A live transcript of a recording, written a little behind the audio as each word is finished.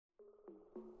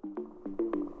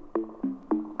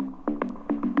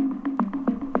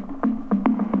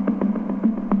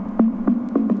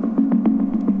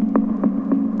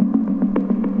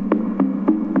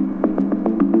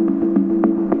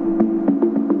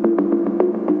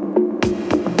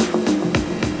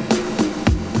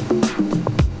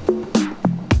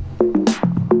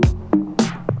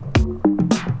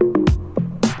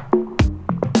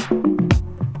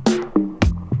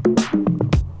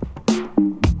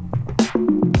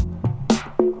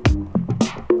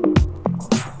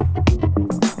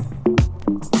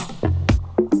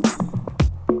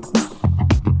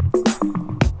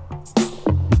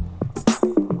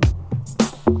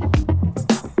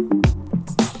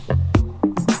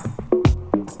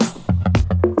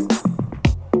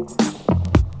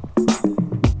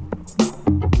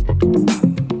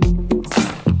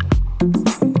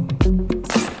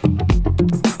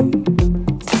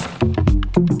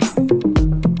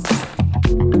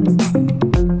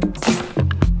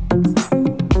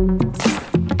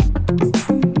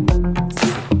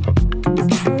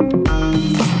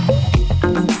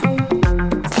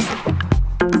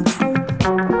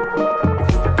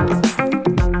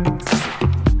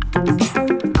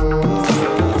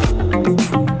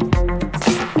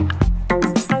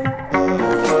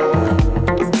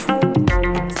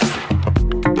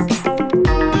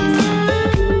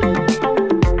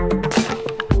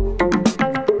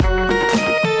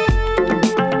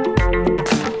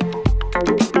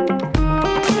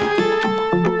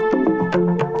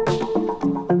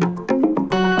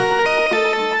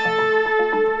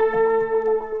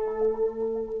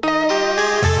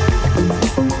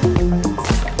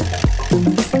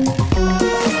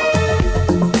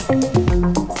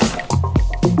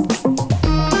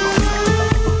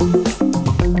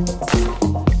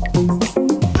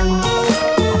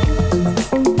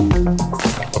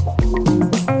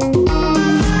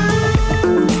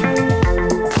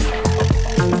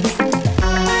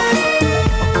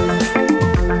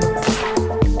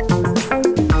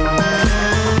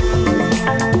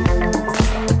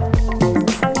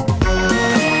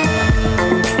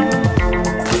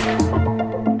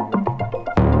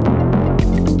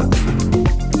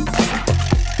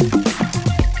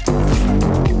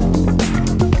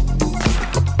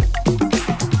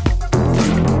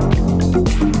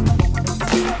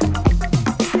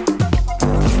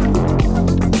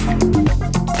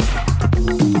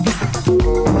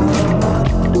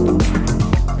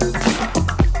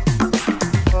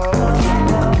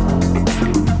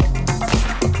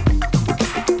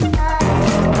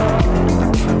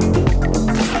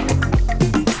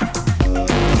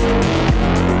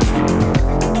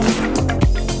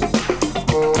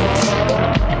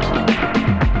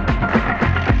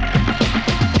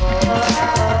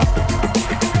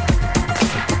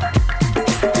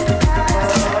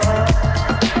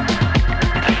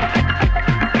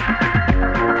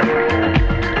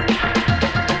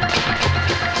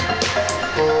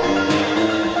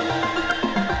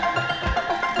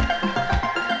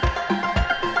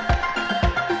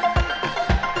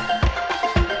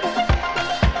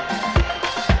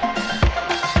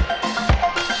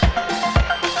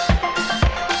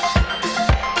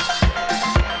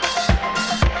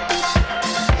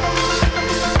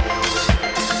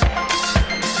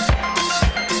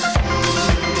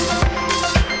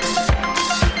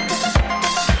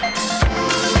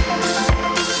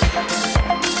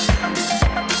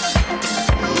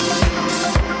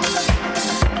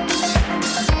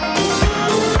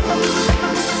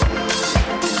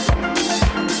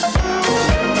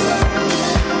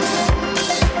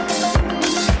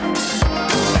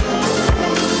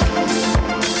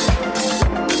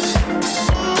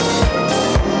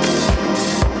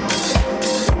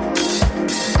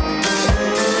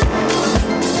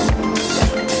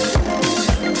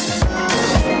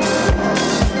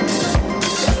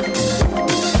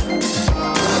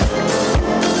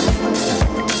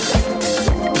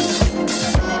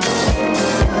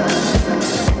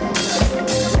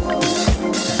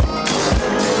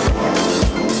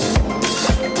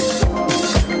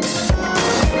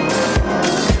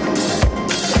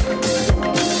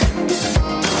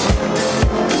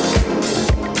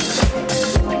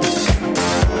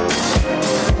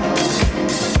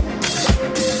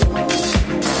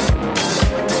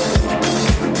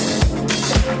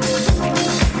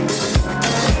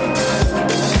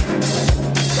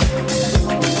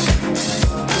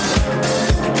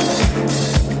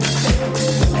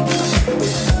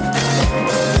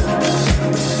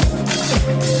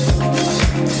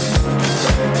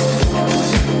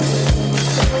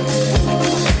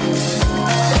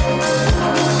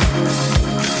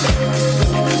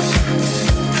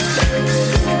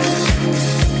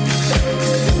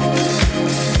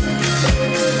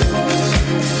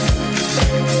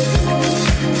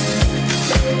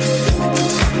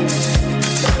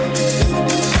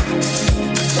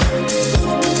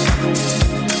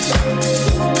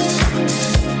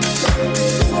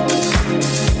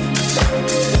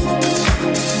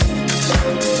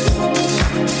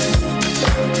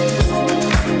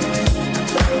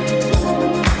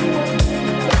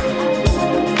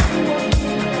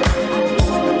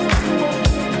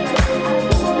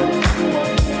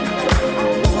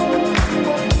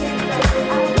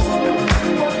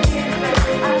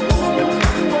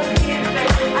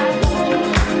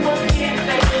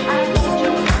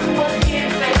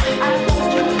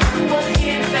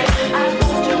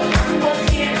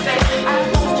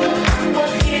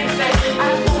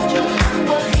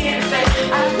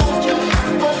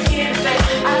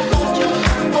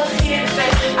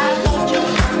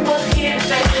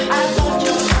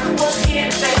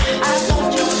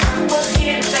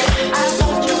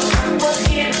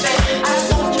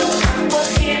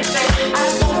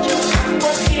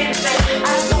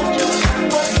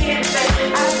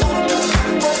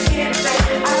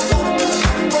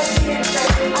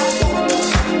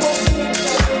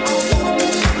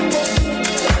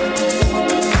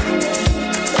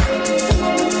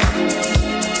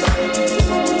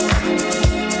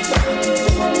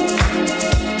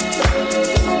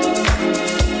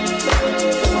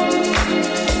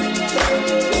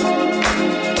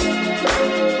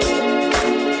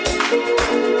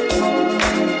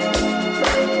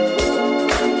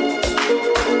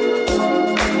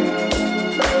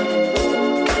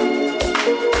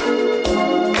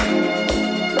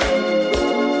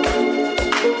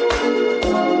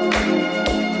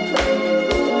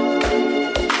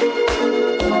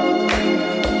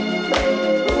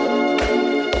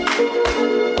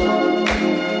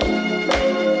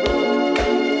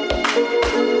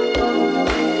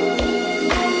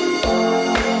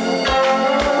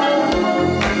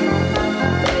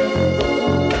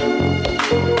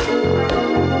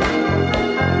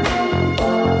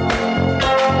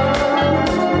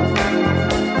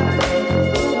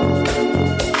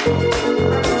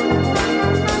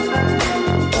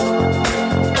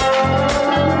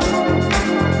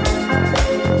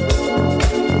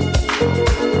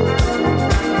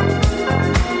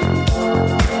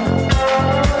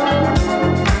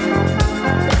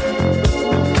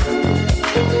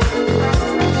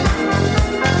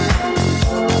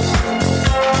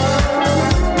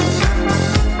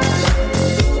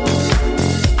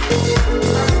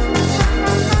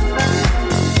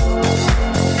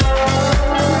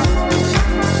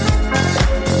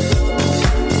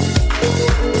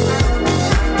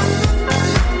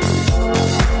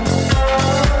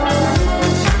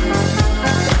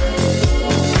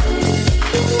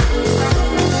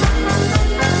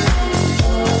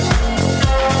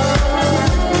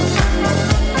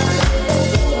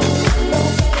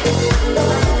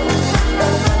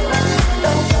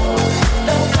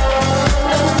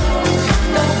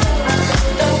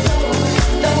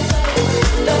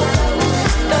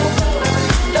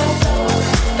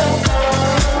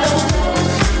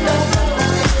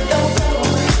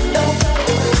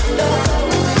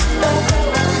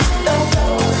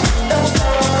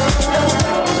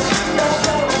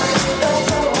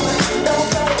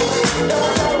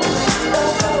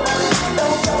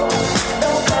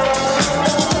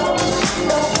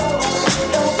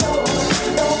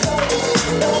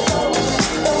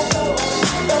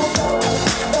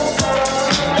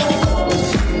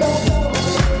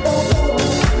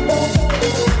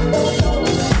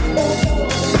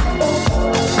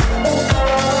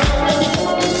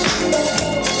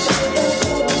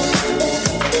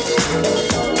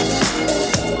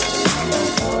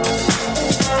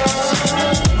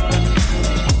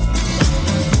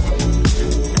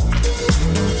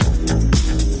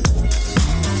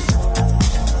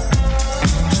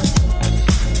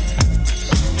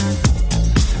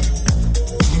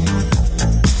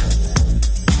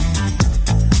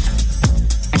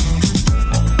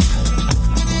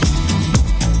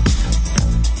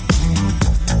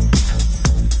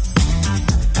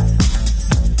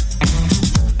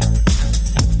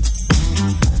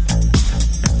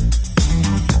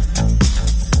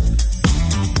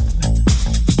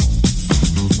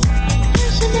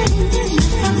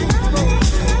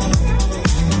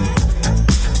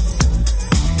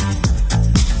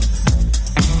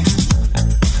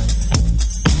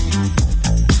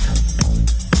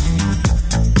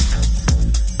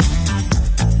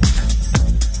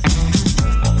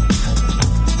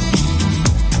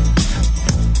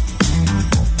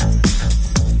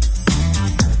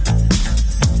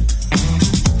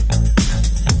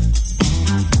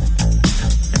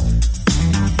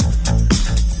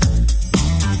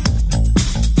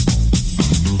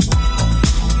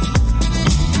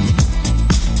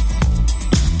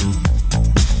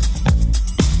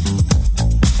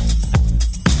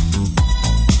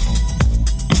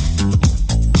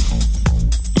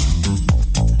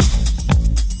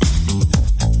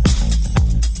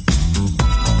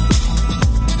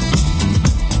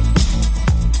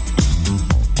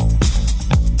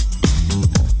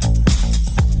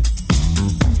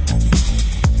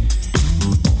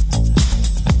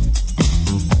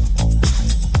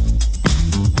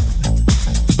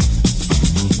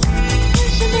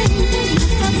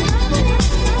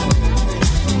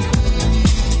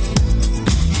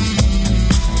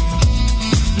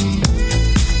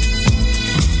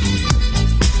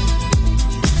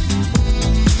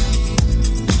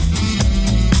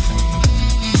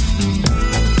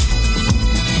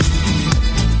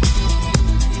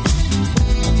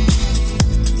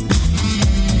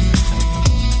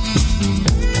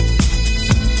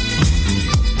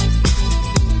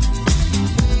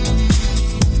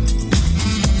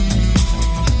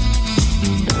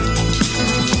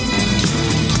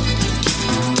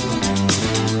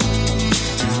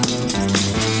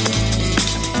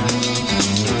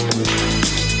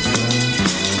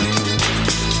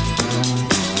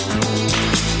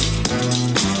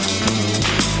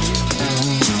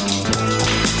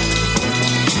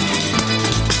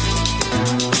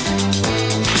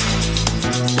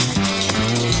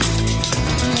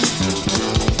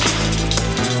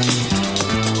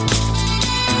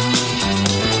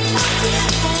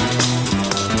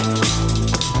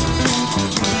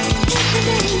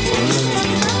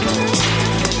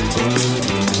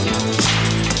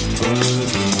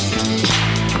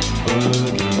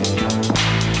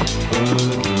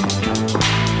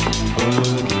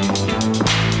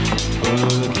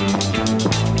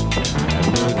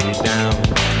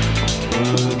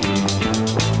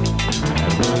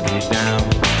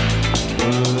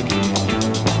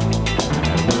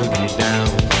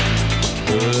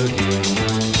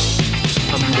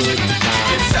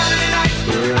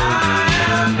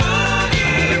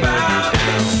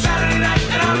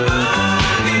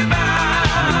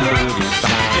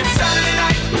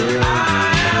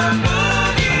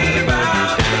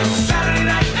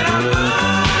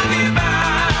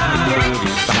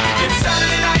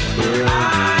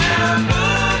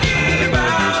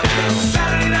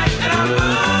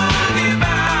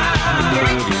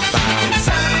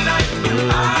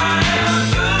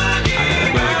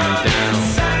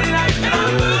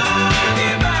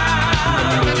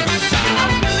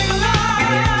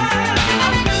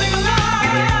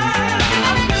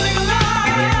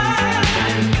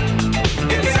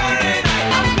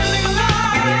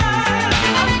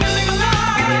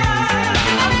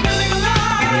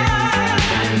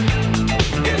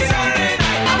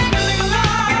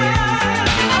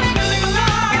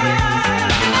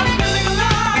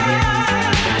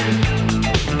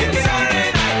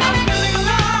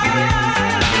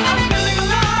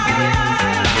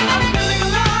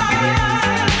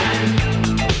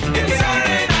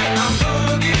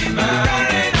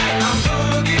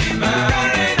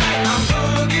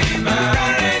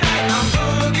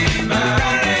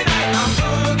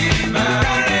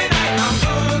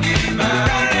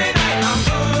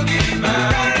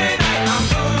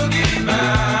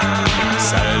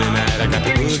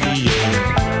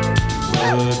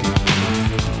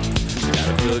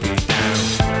Boogie.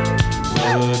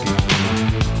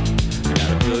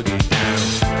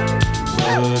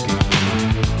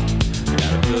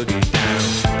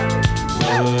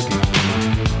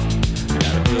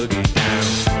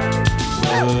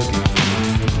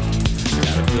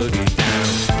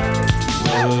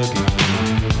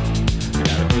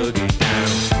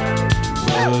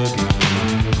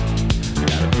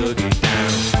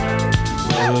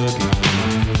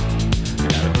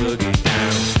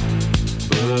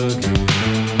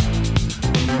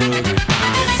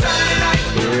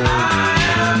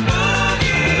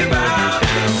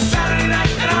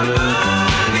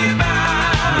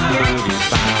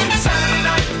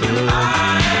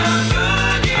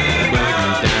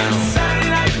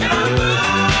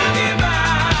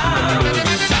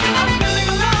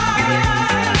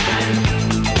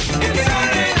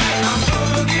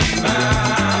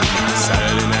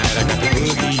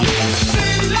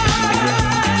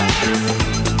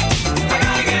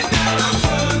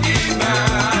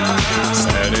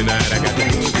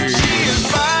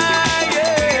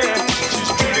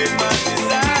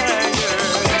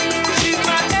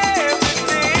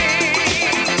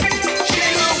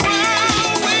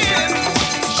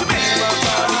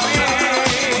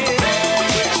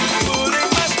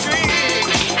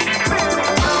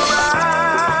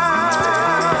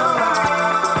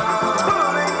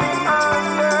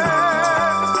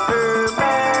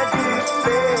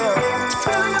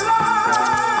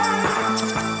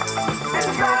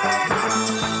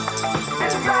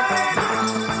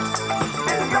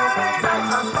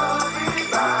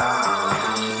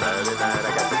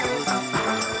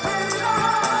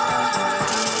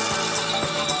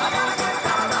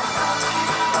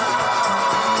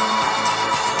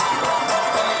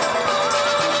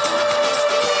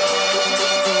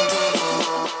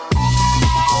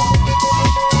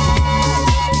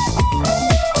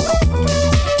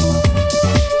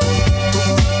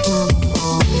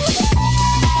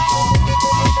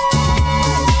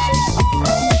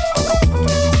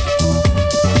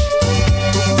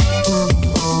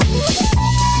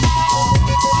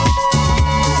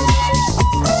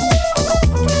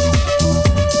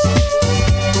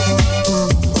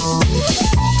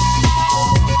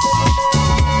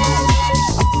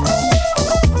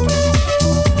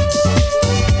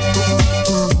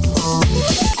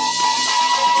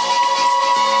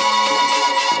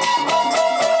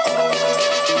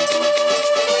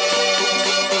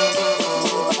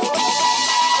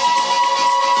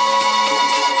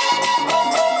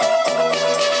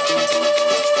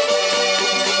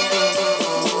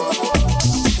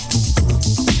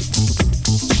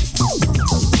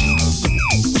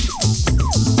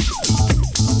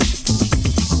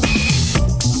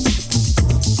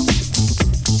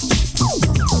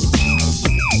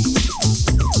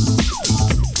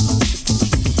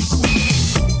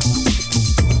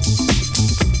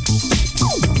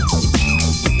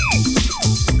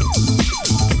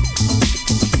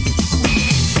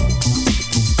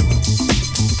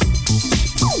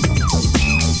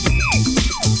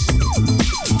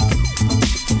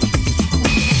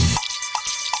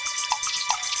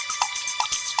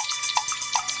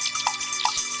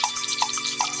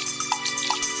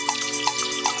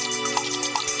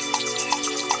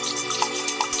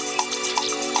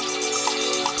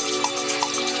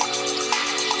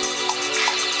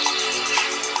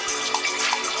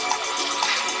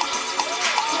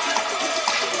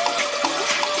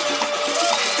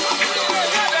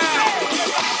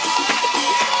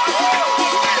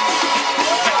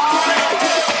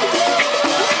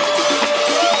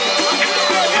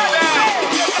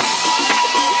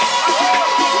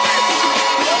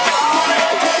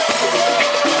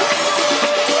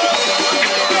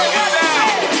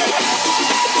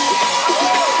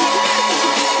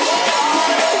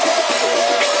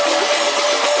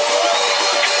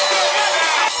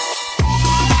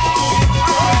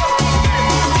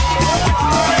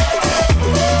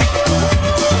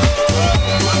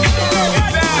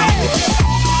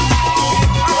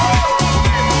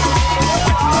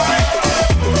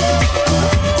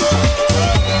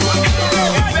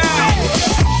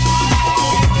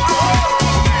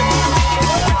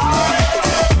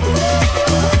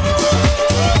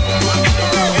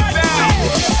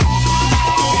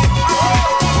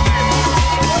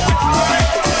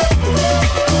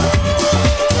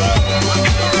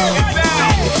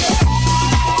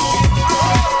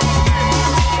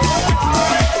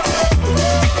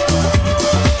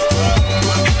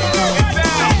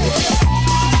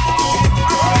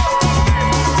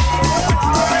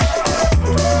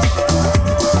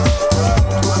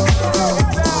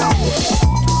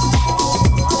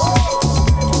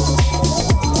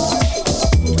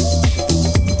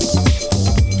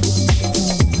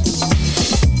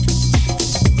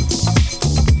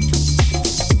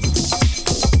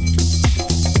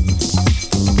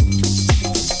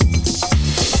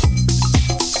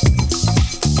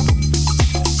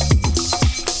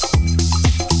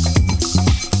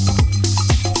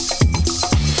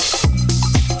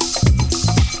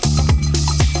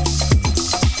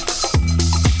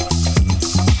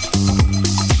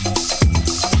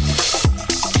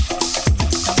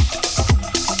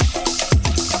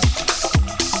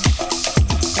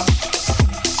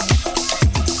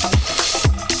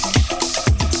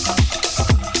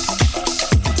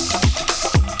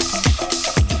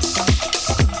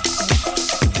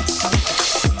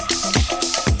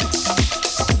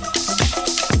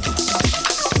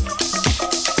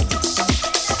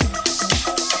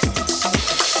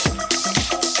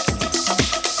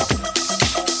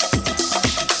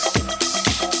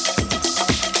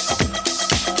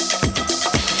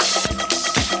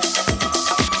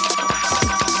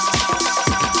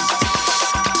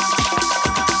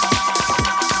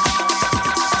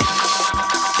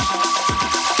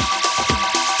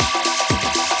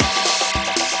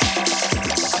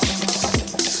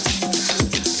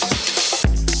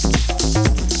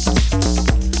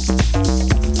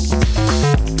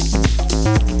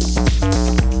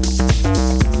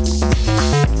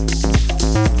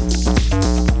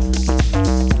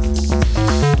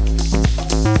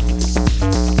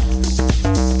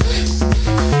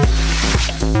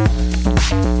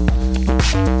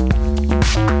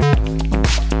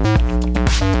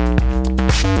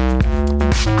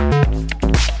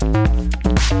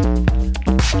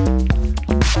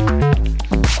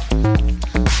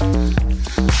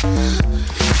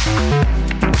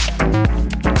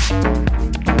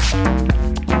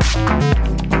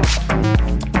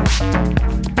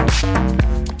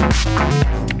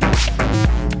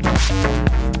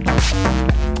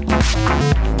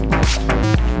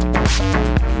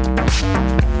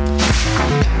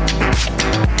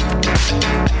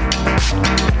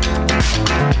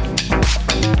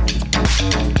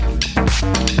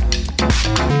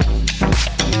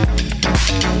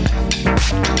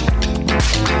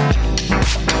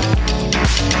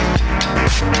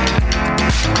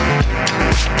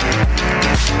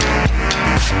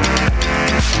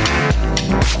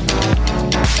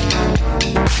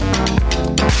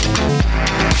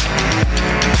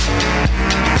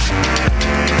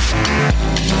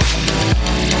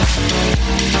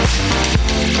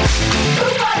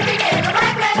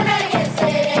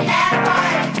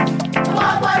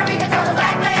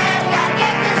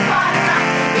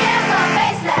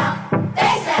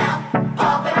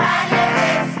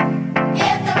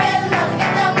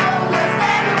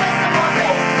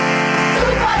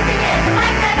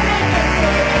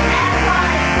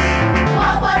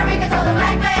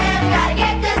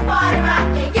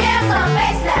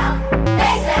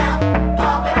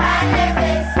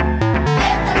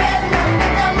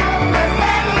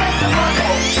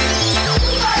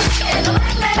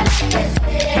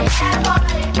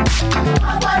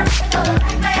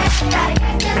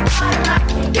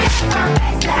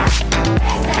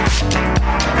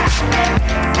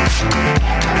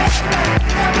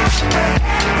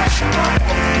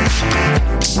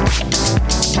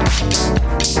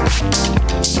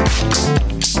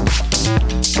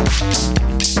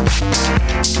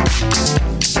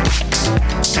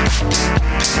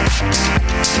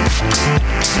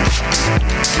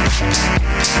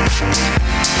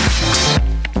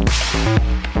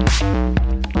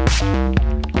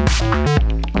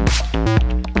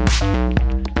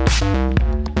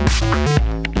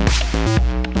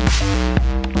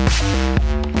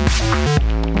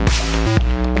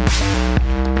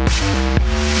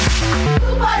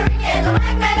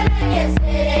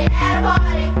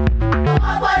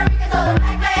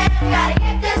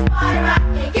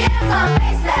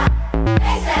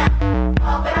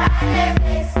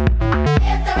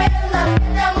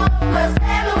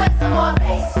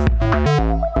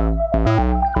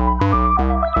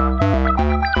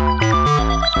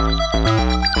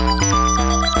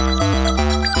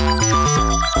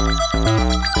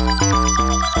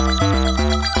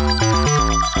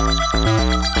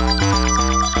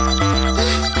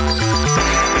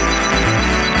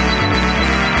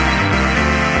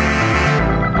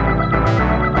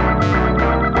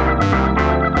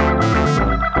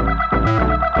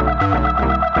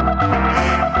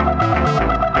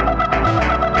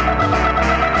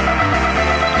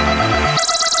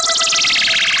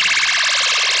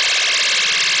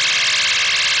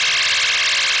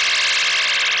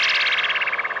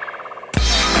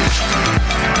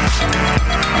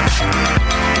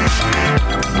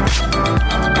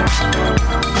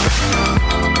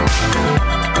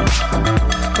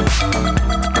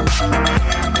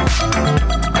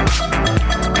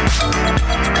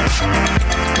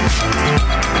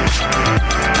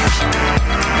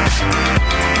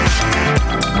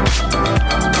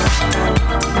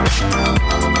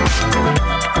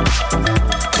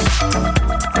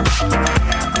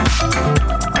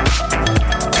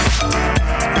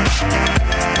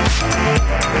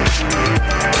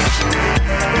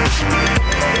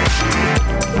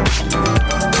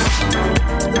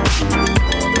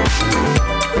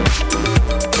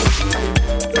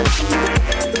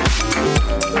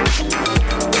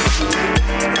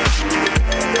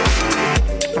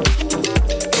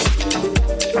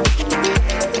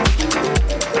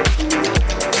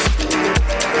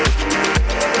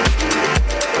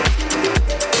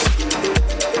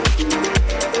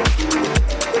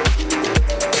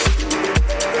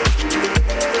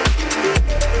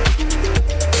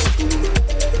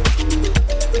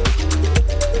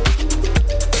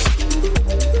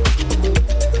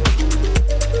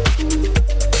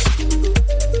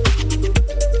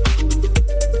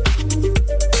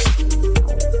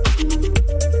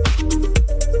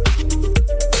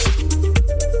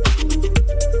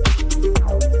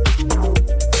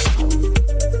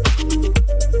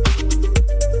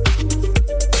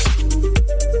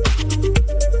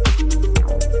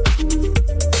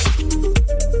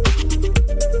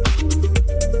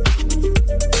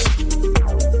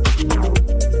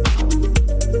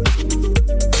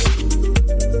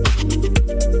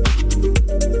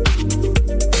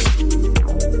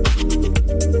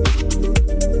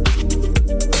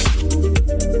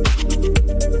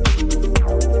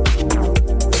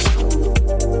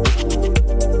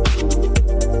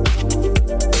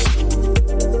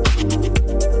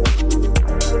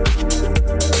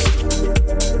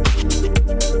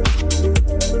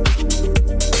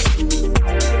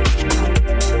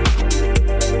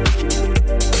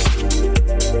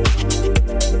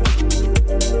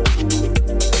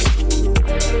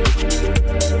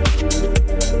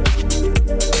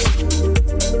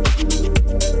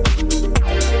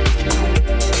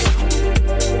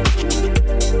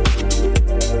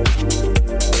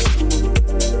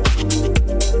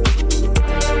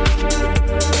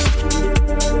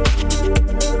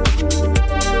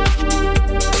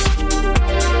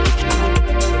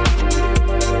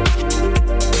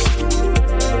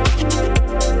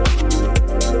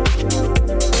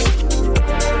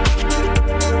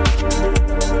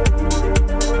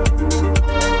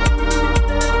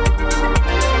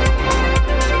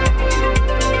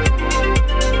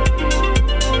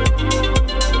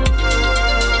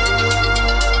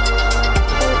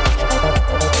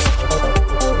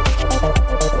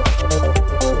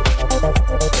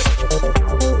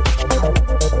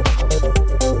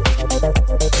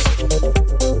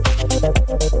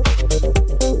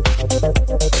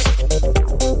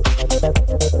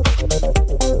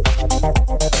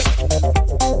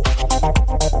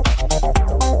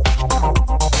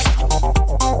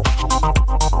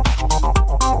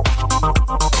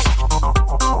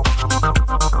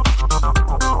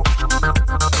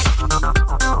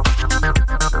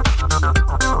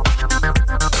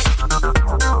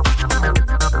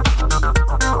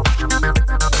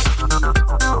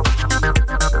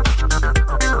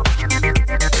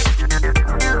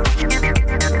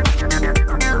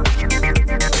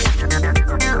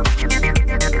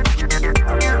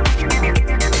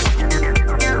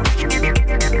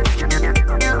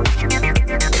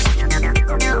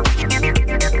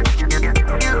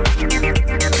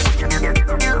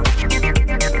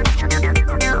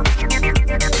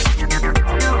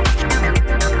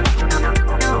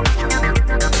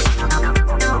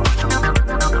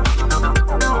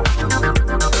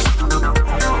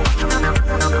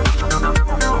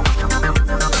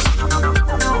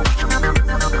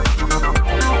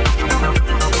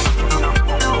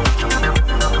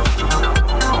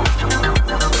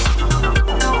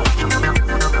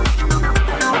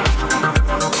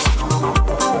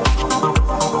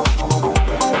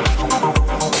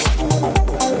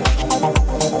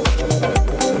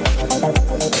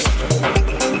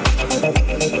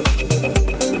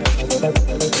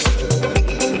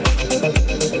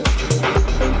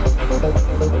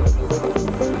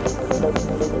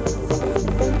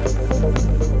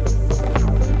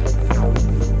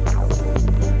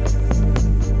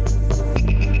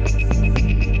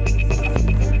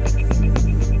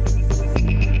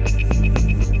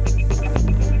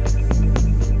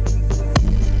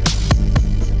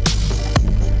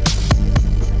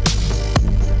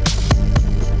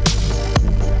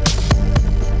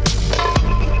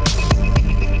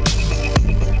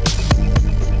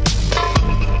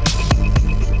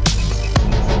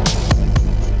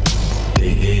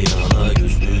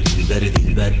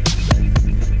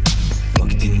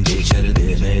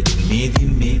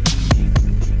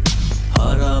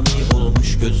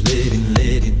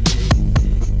 gözlerinlerin.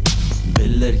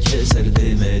 Beller keser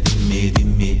demedim mi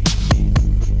dimmi.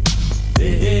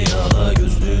 Hey ala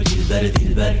gözlü dilber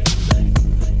dilber.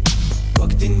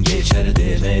 Vaktin geçer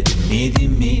demedim mi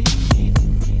dimmi.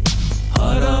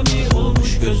 Harami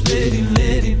olmuş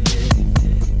gözlerinlerin.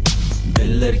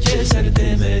 Beller keser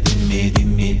demedim mi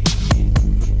dimmi.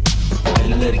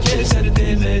 Beller keser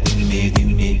demedim mi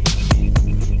dimmi.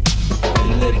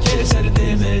 Beller keser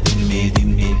demedim mi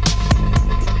dimmi.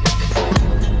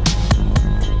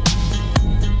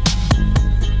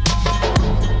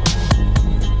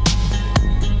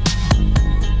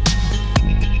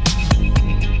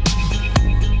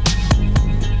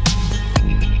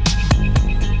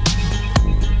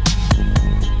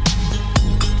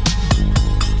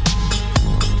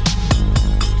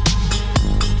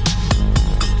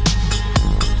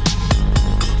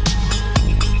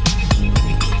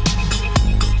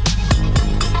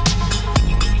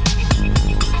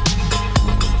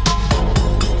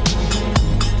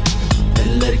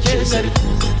 Keser,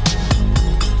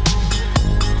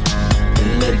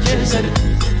 eller keser,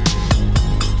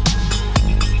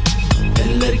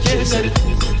 eller keser,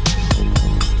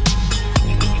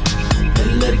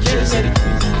 eller keser.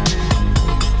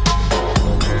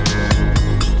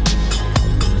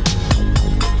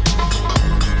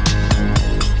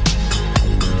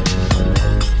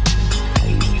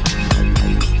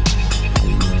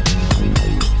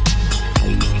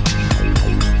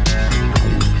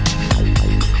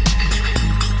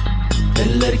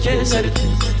 Eller keser,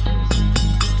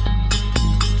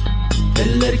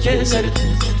 eller keser,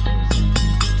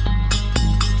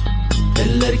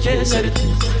 eller keser,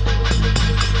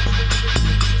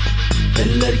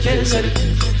 eller keser.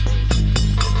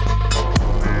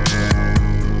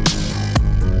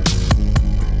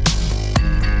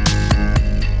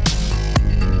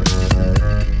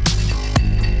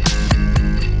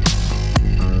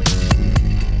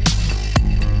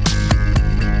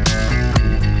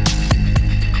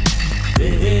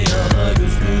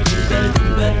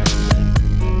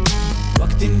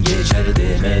 Vaktin geçer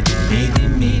demedim mi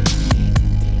dimmi.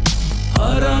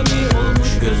 Harami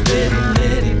olmuş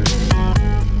gözlerinlerin.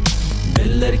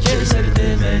 Beller keser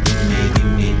demedim mi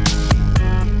dimmi.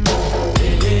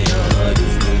 Ala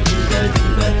gözlü dilber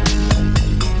dilber.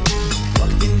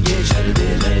 Vaktin geçer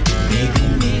demedim mi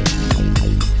dimmi.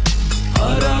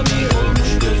 Harami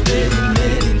olmuş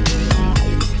gözlerinlerin.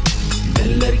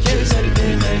 Beller keser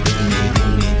demedim mi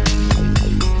dimmi.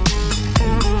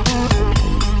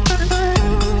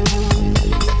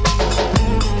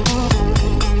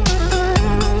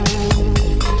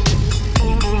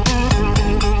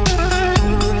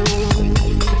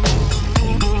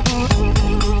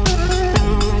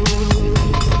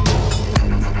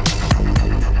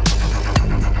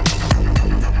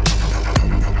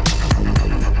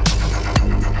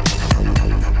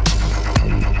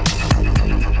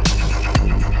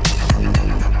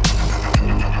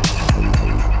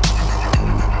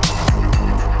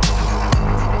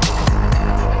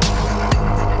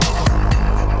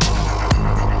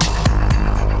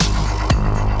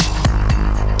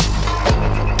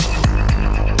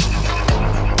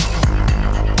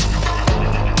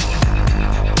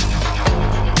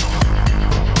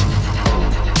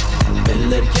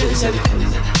 Eller keser,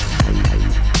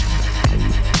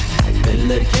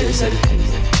 eller keser,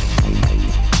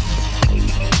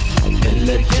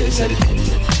 eller keser,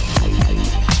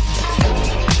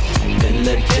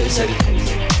 eller keser.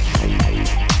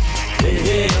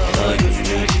 Hey ala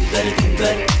gözlü dilber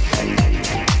dilber.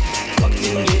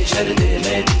 Vaktin geçer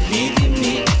demedim mi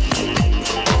dimmi.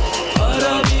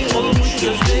 Harami olmuş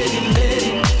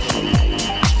gözlerinlerin.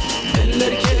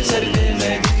 Eller keser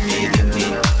demedim mi dimmi.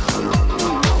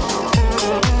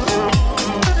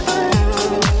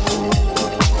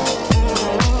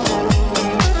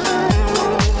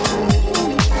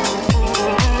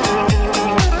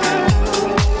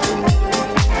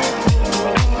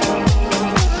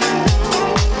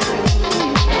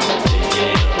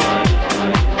 Yeah.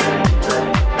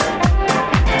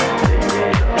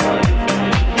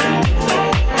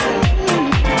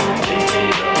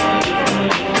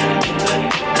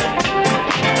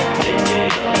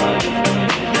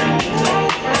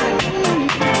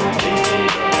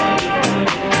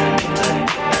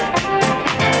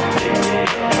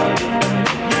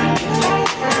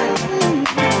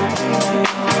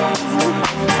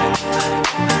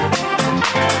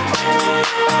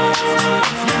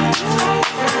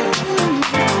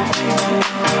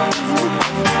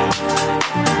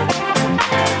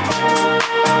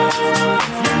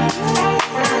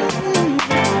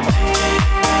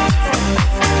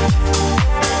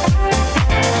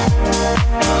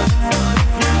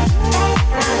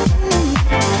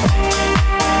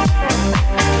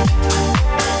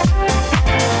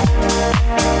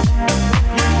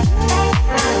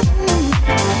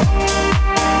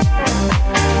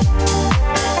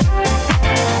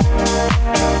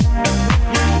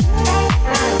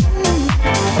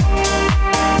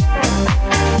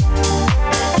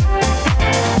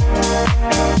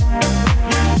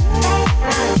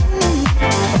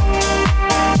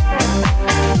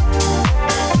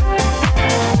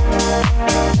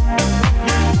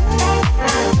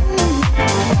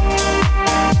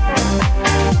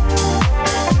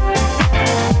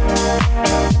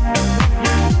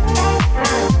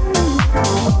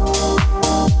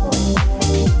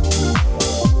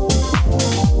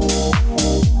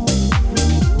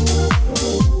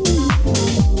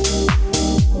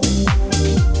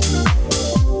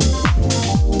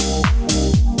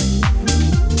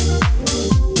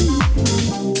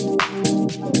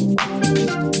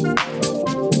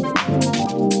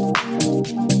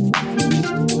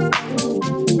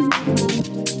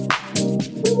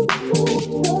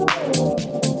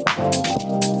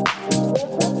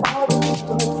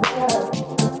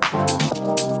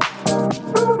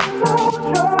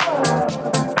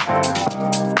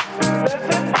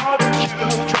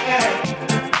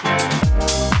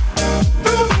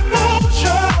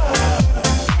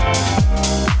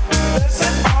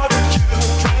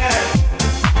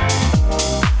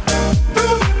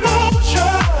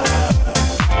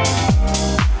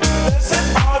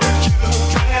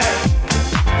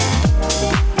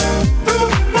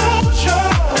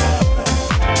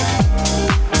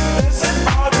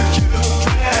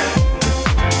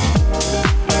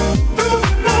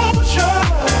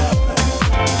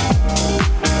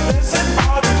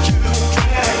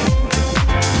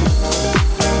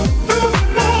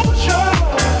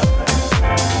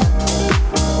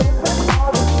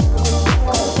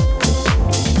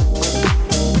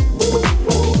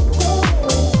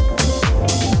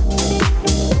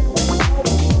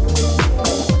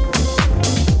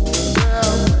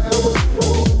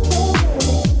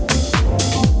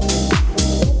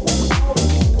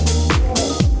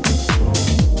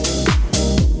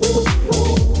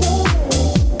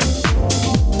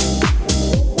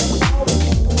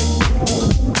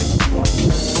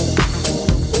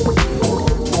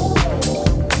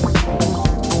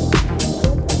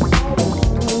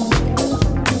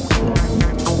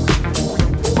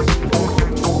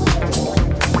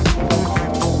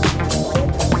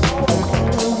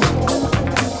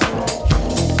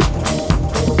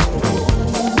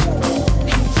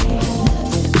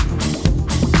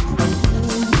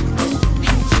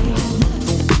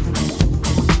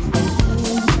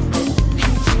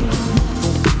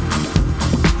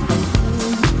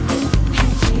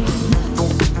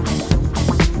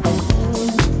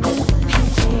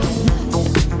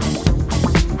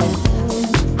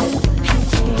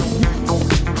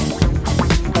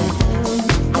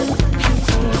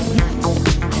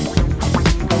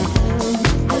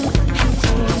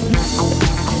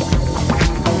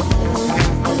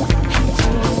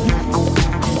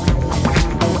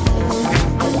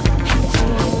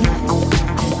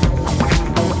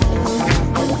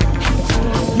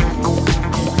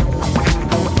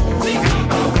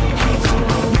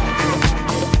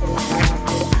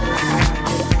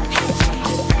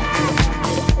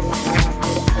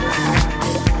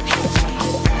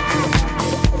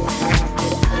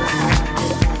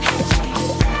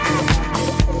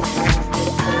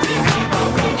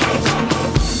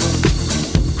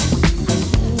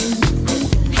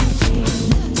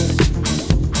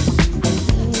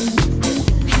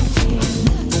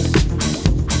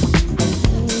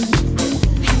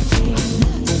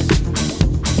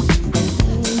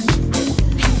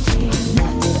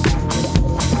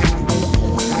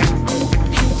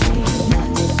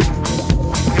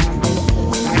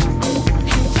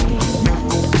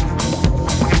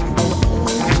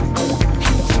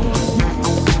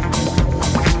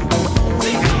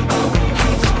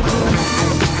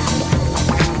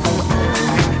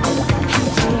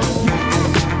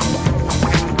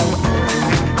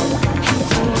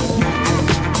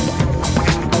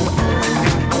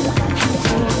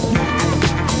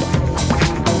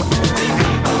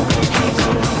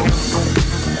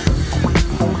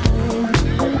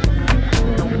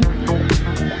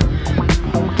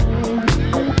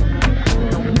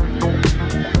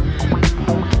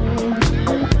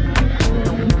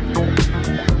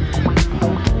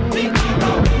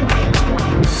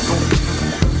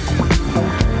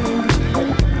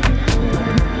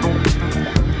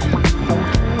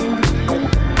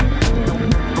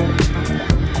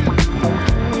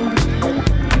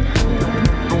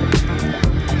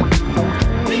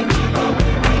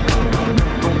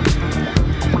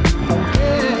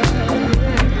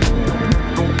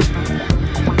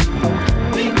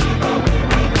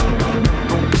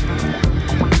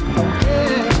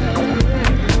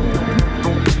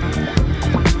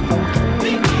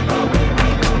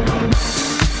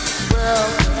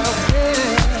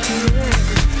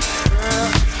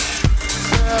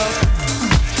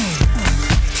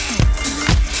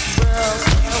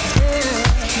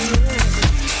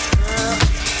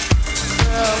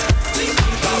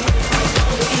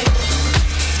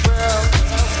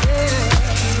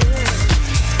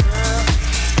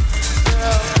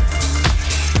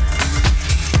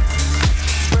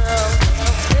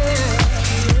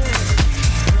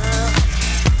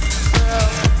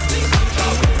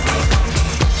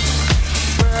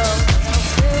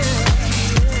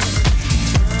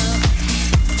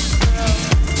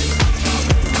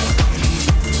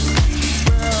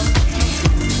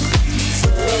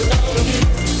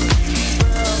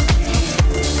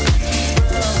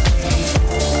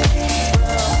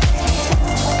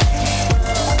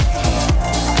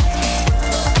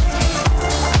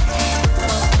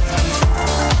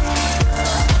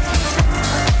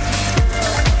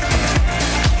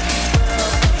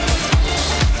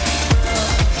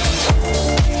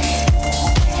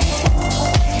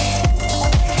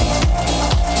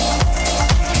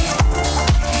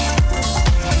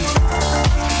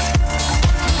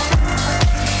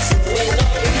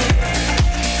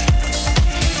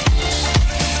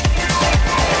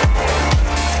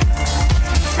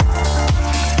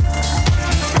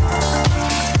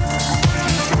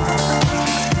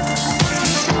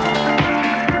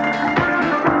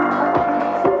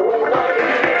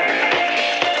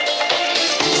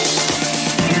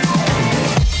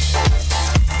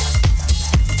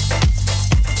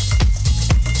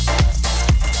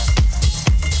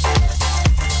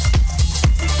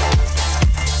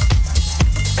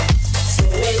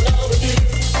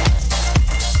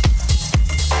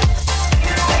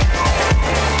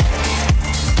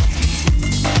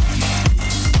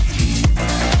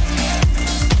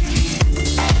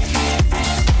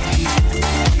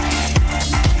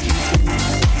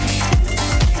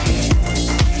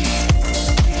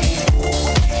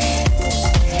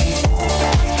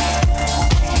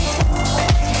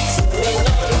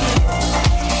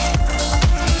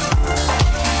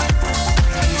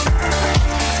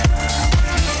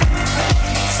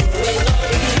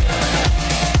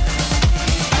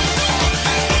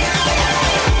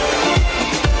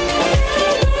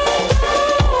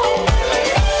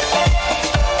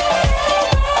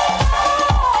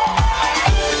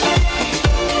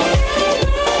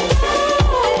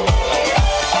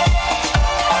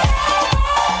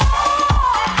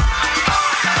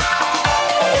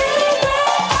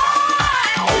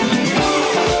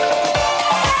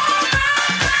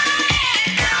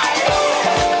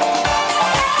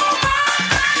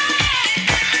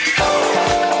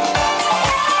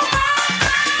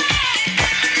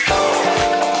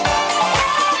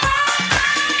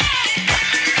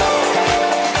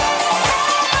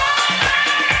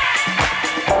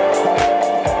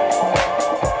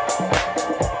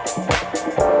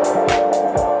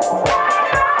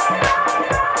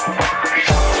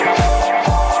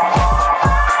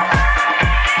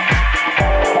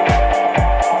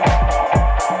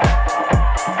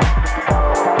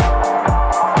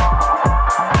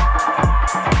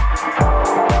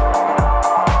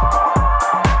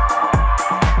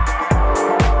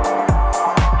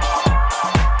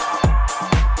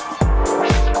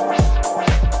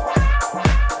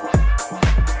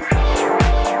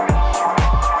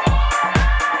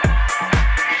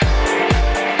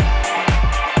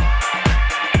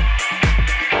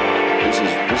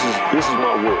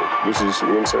 this is, you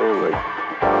know what I'm saying? Like,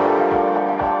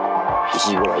 this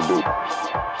is what I do.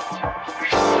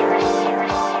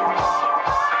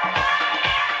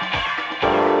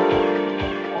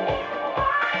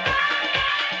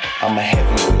 I'm a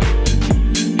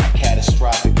heavyweight,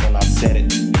 catastrophic when I said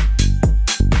it.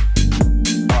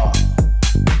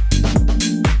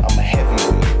 I'm a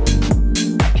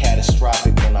heavyweight,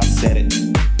 catastrophic when I said it.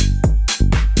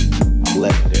 I'm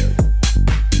legendary.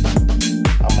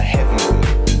 I'm a heavyweight,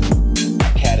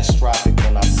 catastrophic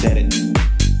when I said it.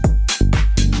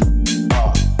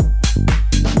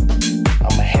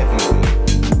 I'm a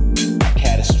heavyweight,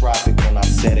 catastrophic when I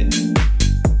said it.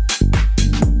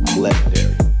 I'm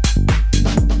legendary.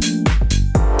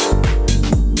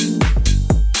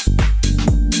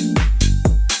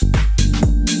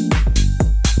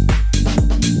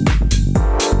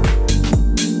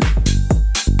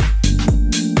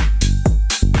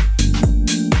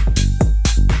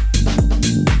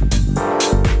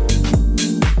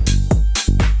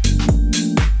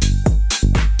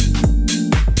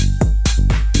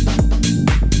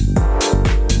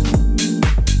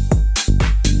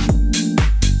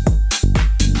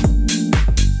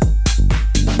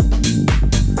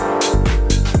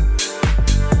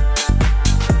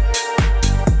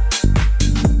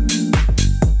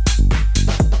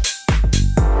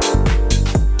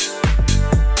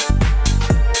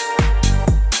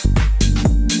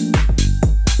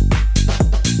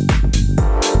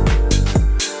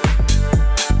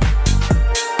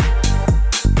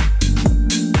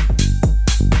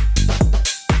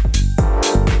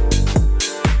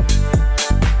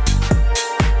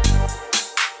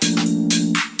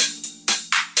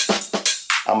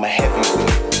 I'm a heavyweight,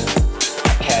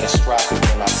 catastrophic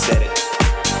when I said it.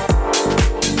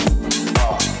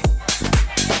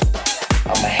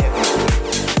 I'm a heavyweight,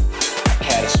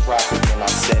 catastrophic when I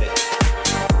said it.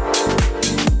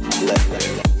 I'm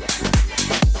legendary.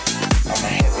 I'm a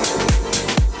heavyweight,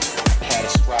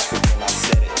 catastrophic when I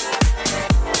said it.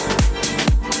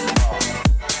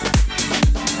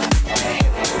 I'm a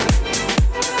heavyweight,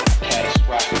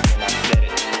 catastrophic when I said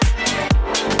it.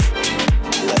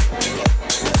 I'm legendary.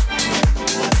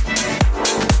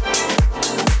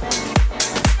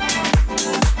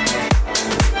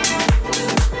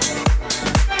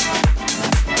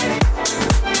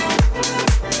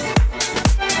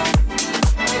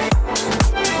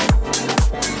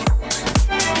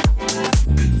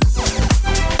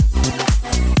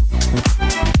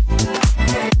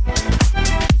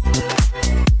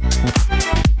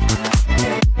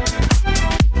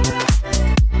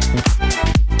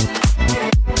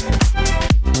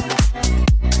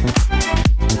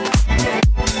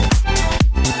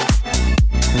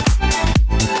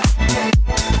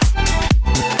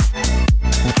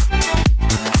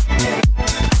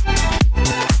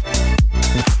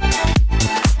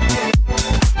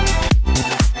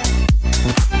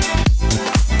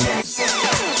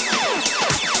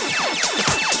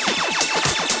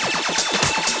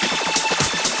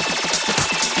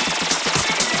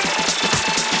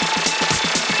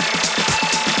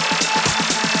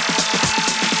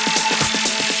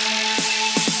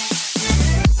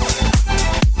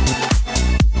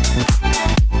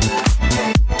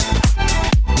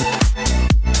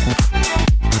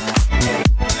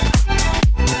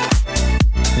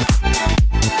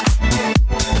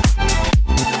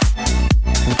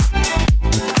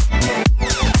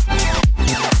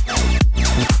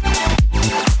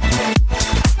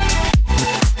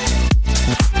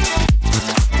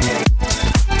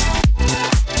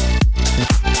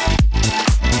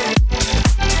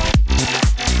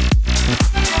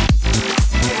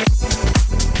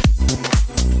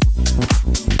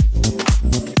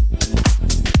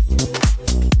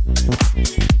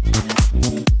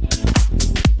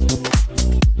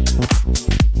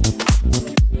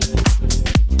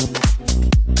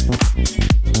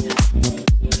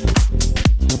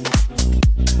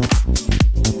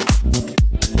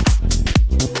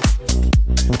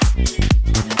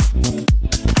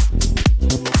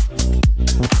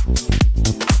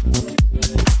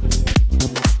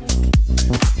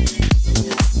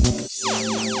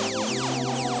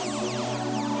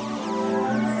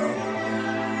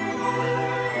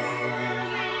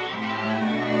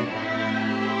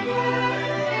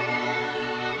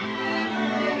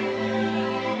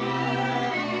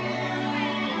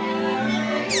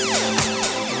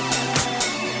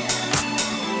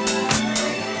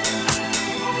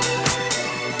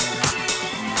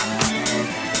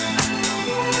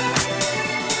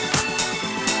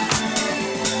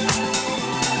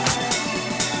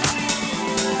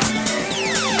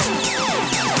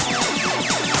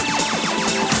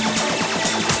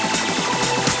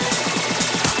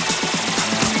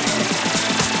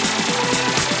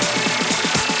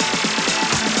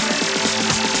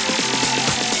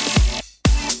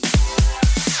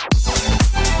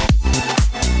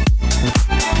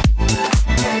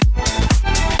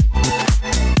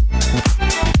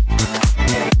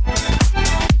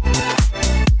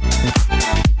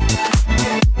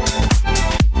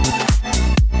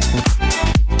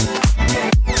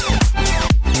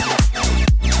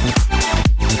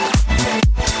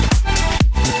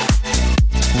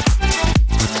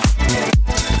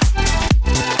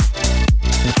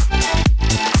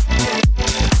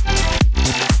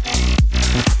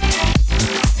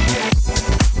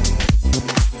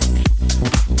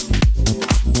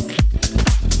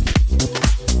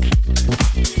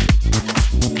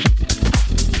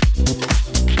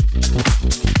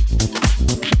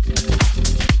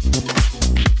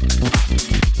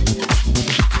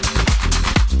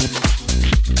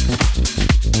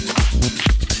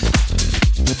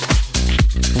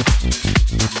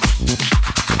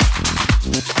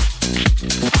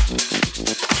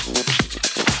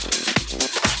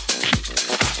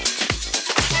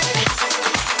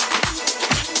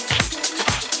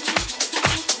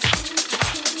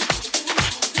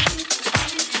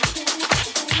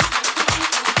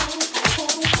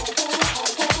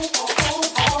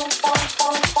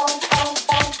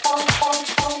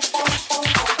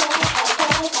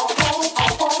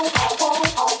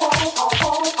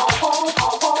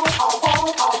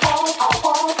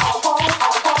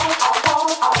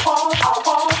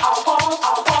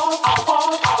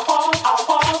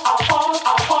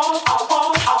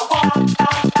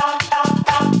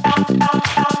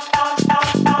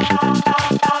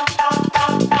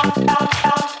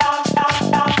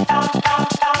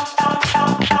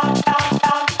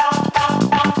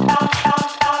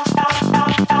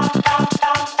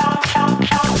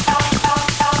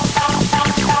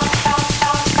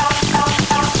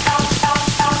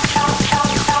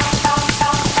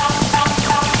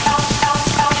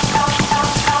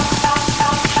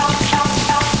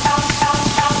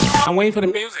 waiting for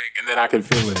the music, and then I can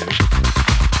feel it.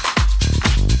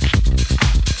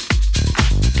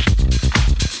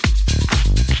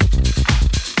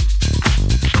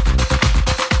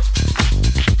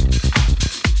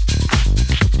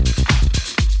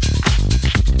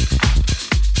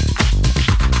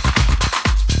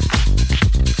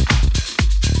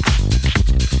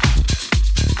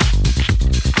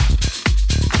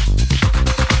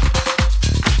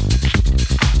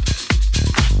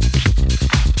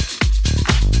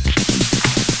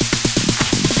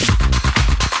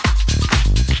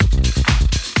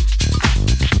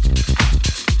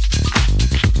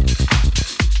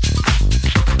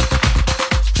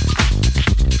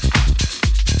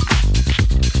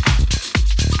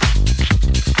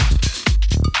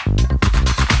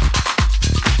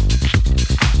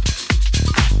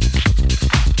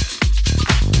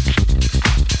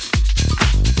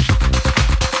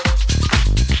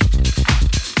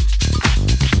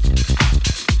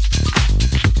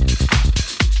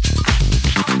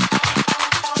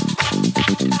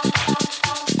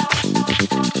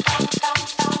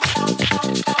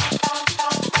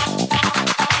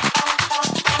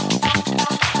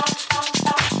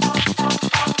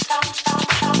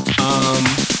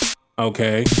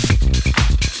 Okay.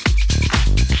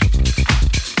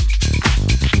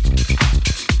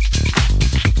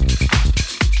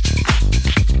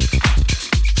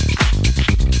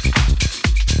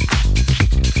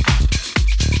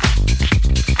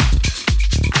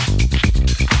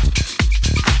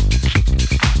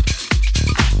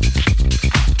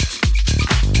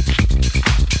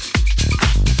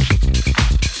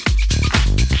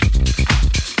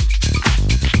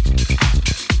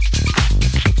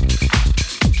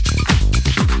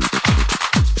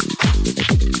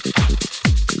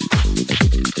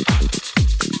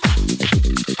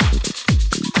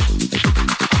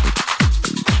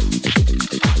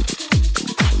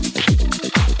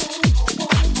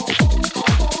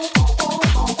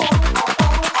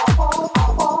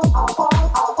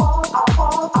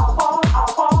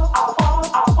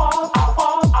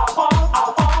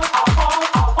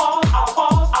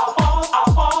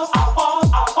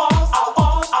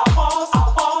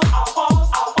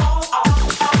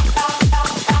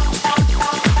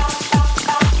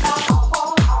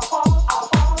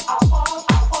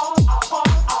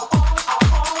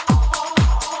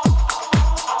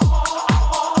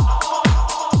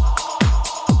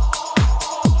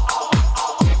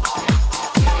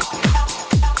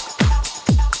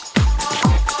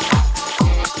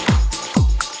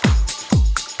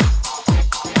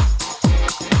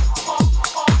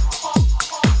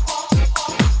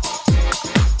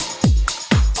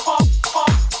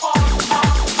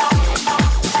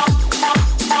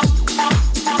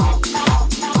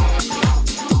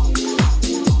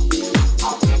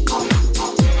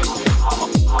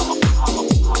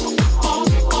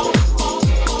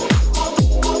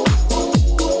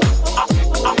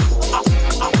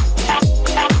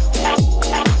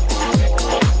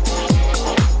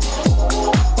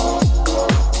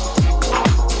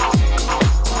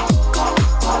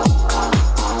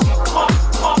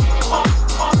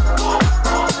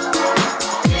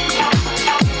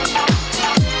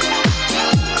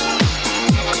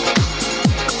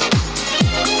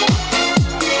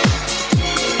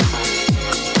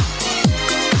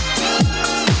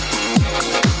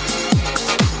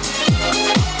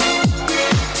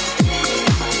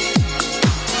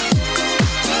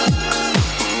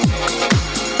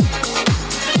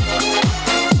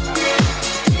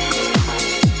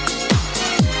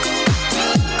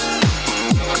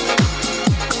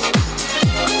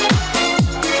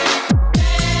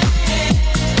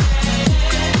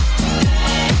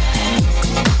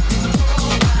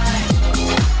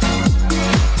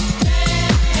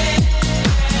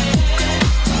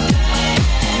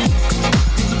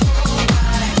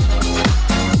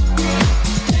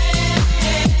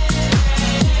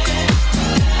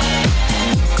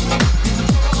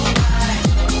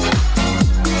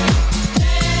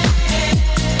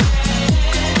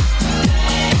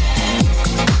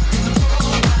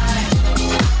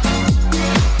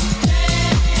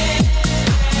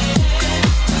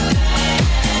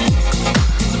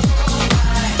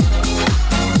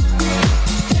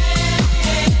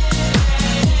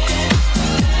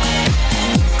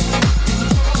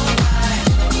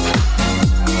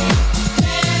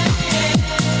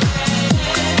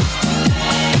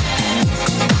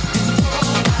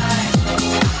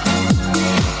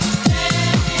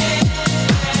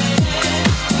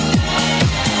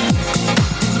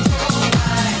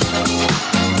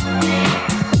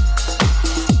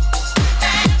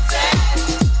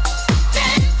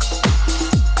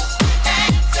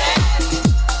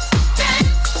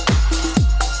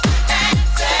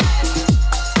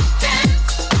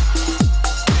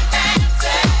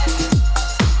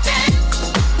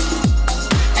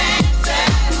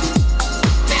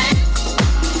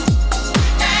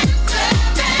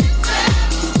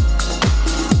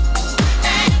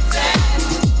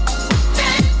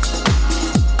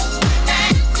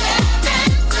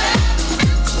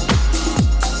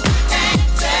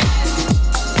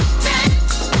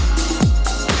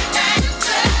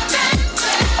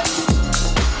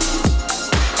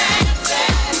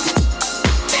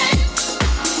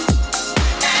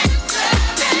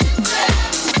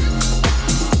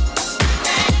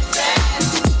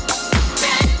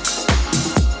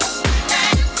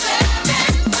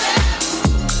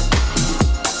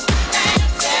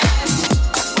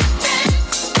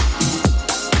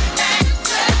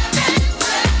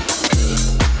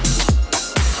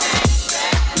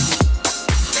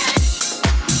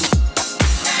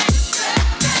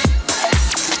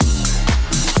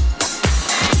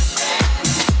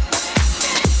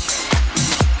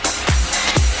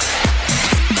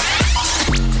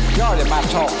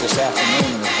 this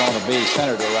afternoon is going to be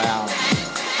centered around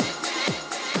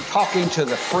talking to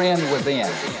the friend within.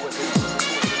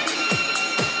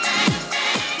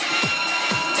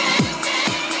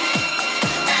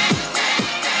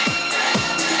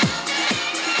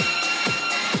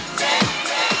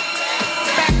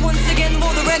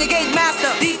 Renegade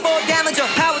master, D4 damager,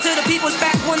 power to the people's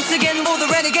back once again, more the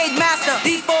renegade master,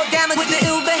 D4 damage with the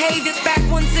ill behavior, back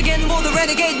once again, more the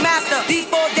renegade master,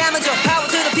 D4 damager, power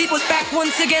to the people's back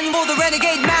once again, more the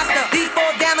renegade master,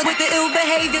 D4 damage with the ill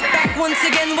behavior, back once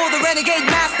again, more the renegade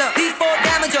master, D4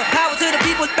 damager, power to the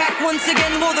people's back once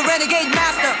again, more the renegade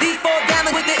master, D4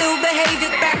 damage with the ill behavior,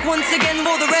 back once again,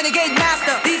 more the renegade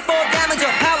master, D4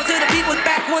 damager, power to the people's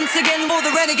back once again, more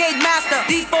the renegade master,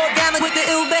 D4 damage with the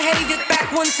ill behavior, back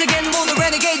once again, more the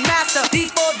renegade master,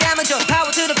 D4 damager,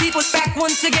 power to the people's back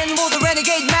once again, more the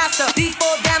renegade master,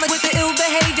 D4 damage with the ill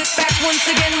behavior, back once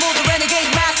again, more the renegade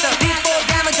master, D4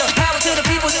 damager, power to the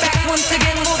people's back once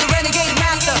again, more the renegade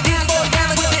master, D4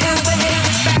 damage with the ill behavior,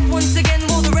 back once again,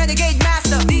 more the renegade master,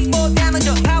 D4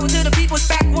 damager, power to the people's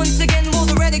back once again, more the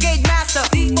renegade master,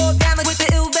 D4 damage with the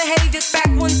ill behavior,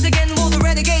 back once again, more the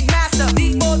renegade master,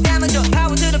 D4 damager,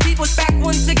 power to the people's back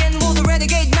once again, more the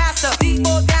renegade master,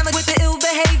 D4 damage with the ill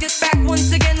behavior, back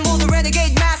once again, more the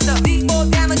renegade master, D4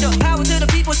 damager, power to the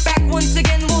people's back once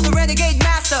again, more the renegade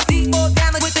master, D4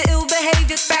 damage with the ill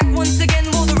behavior, back once again,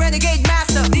 more the renegade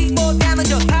master, D4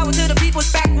 damager, power to the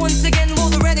people's back once again, more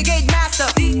the renegade master,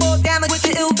 D4 damage with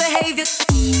the ill behavior,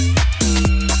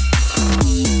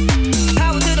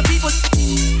 power to the people's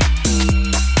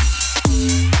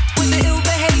with the ill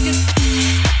behavior,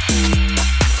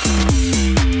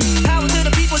 power to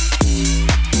the people's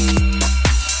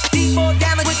D4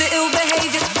 damage with the ill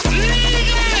behavior.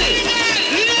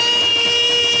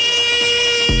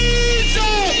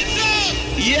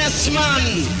 Yes, man.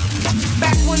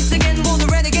 Back once again, more the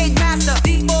renegade master.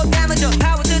 D4 damager,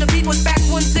 power to the people's back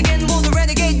once again, more the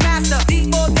renegade master.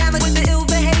 D4 damage with the ill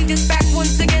behavior. Back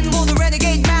once again, more the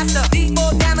renegade master.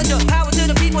 D4 damager, power to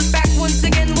the people's back once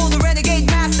again, more the renegade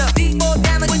master. D4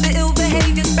 damage with the ill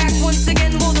behavior. Back once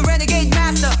again, more the renegade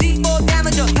master. D4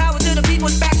 damager, power to the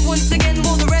people's back once again,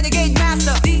 more the renegade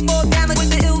master. D4 damage with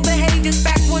the ill behavior.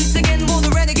 Back once again, more the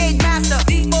renegade master.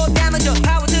 D4 damager,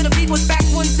 power to the people's back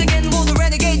once again, more the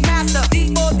renegade master.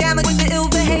 D4 damage with the ill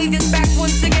behavior. Back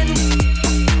once again,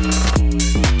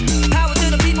 power to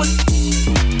the people's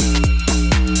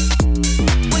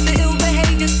with the ill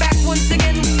behavior. Back once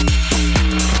again,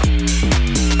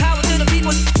 power to the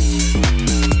people's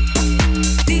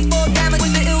D4 damage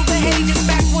with the ill behavior.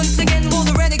 Back once again, more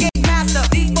the renegade master.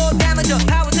 D4 damager,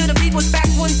 power to the people's back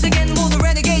once again, more the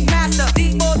renegade master.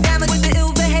 D4 damage with the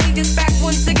ill behavior. Back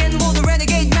once again, more the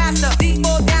renegade master.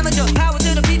 D4 damager, power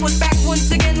to the people's back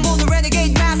once again, more the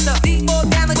renegade master. D4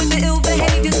 damage with the ill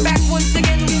behavior. Back once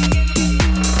again,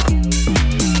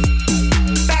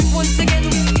 back once again,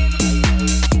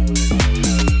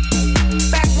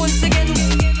 back once again,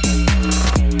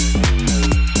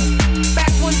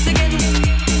 back once again.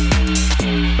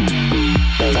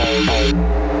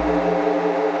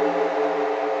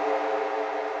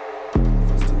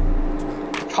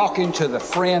 Talking to the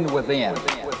friend within.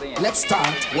 Let's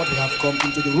start what we have come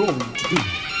into the room to do.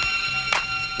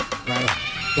 Right on.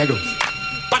 There goes.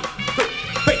 1, 2,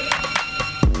 3.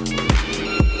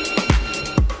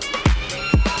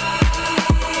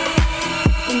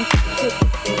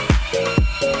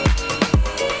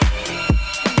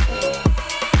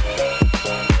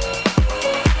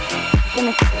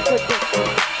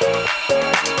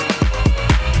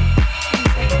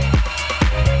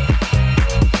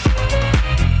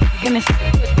 Give me some.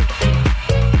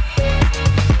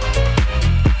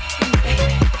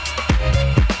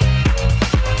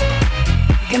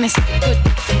 Give me some good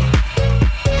feel.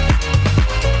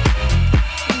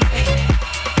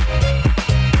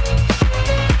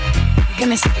 Give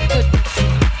me some good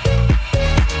feel.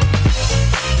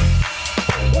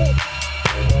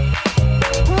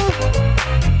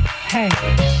 Hey.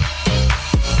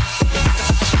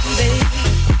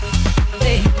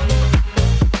 Baby.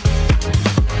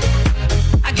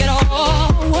 I get all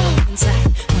warm inside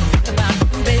when I think about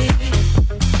you, baby.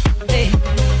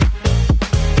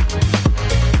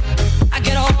 I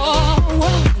get all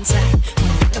warm inside when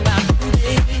I think about you,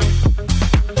 baby.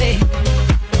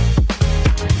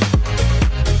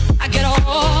 I get all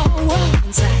warm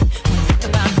inside when I think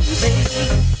about you, baby.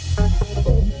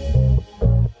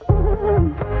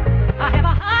 I have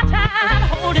a hard time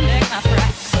holding back my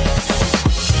pride.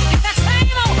 It's that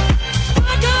same old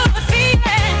good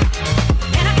feeling,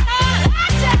 and I got a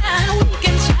lot of time we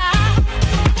can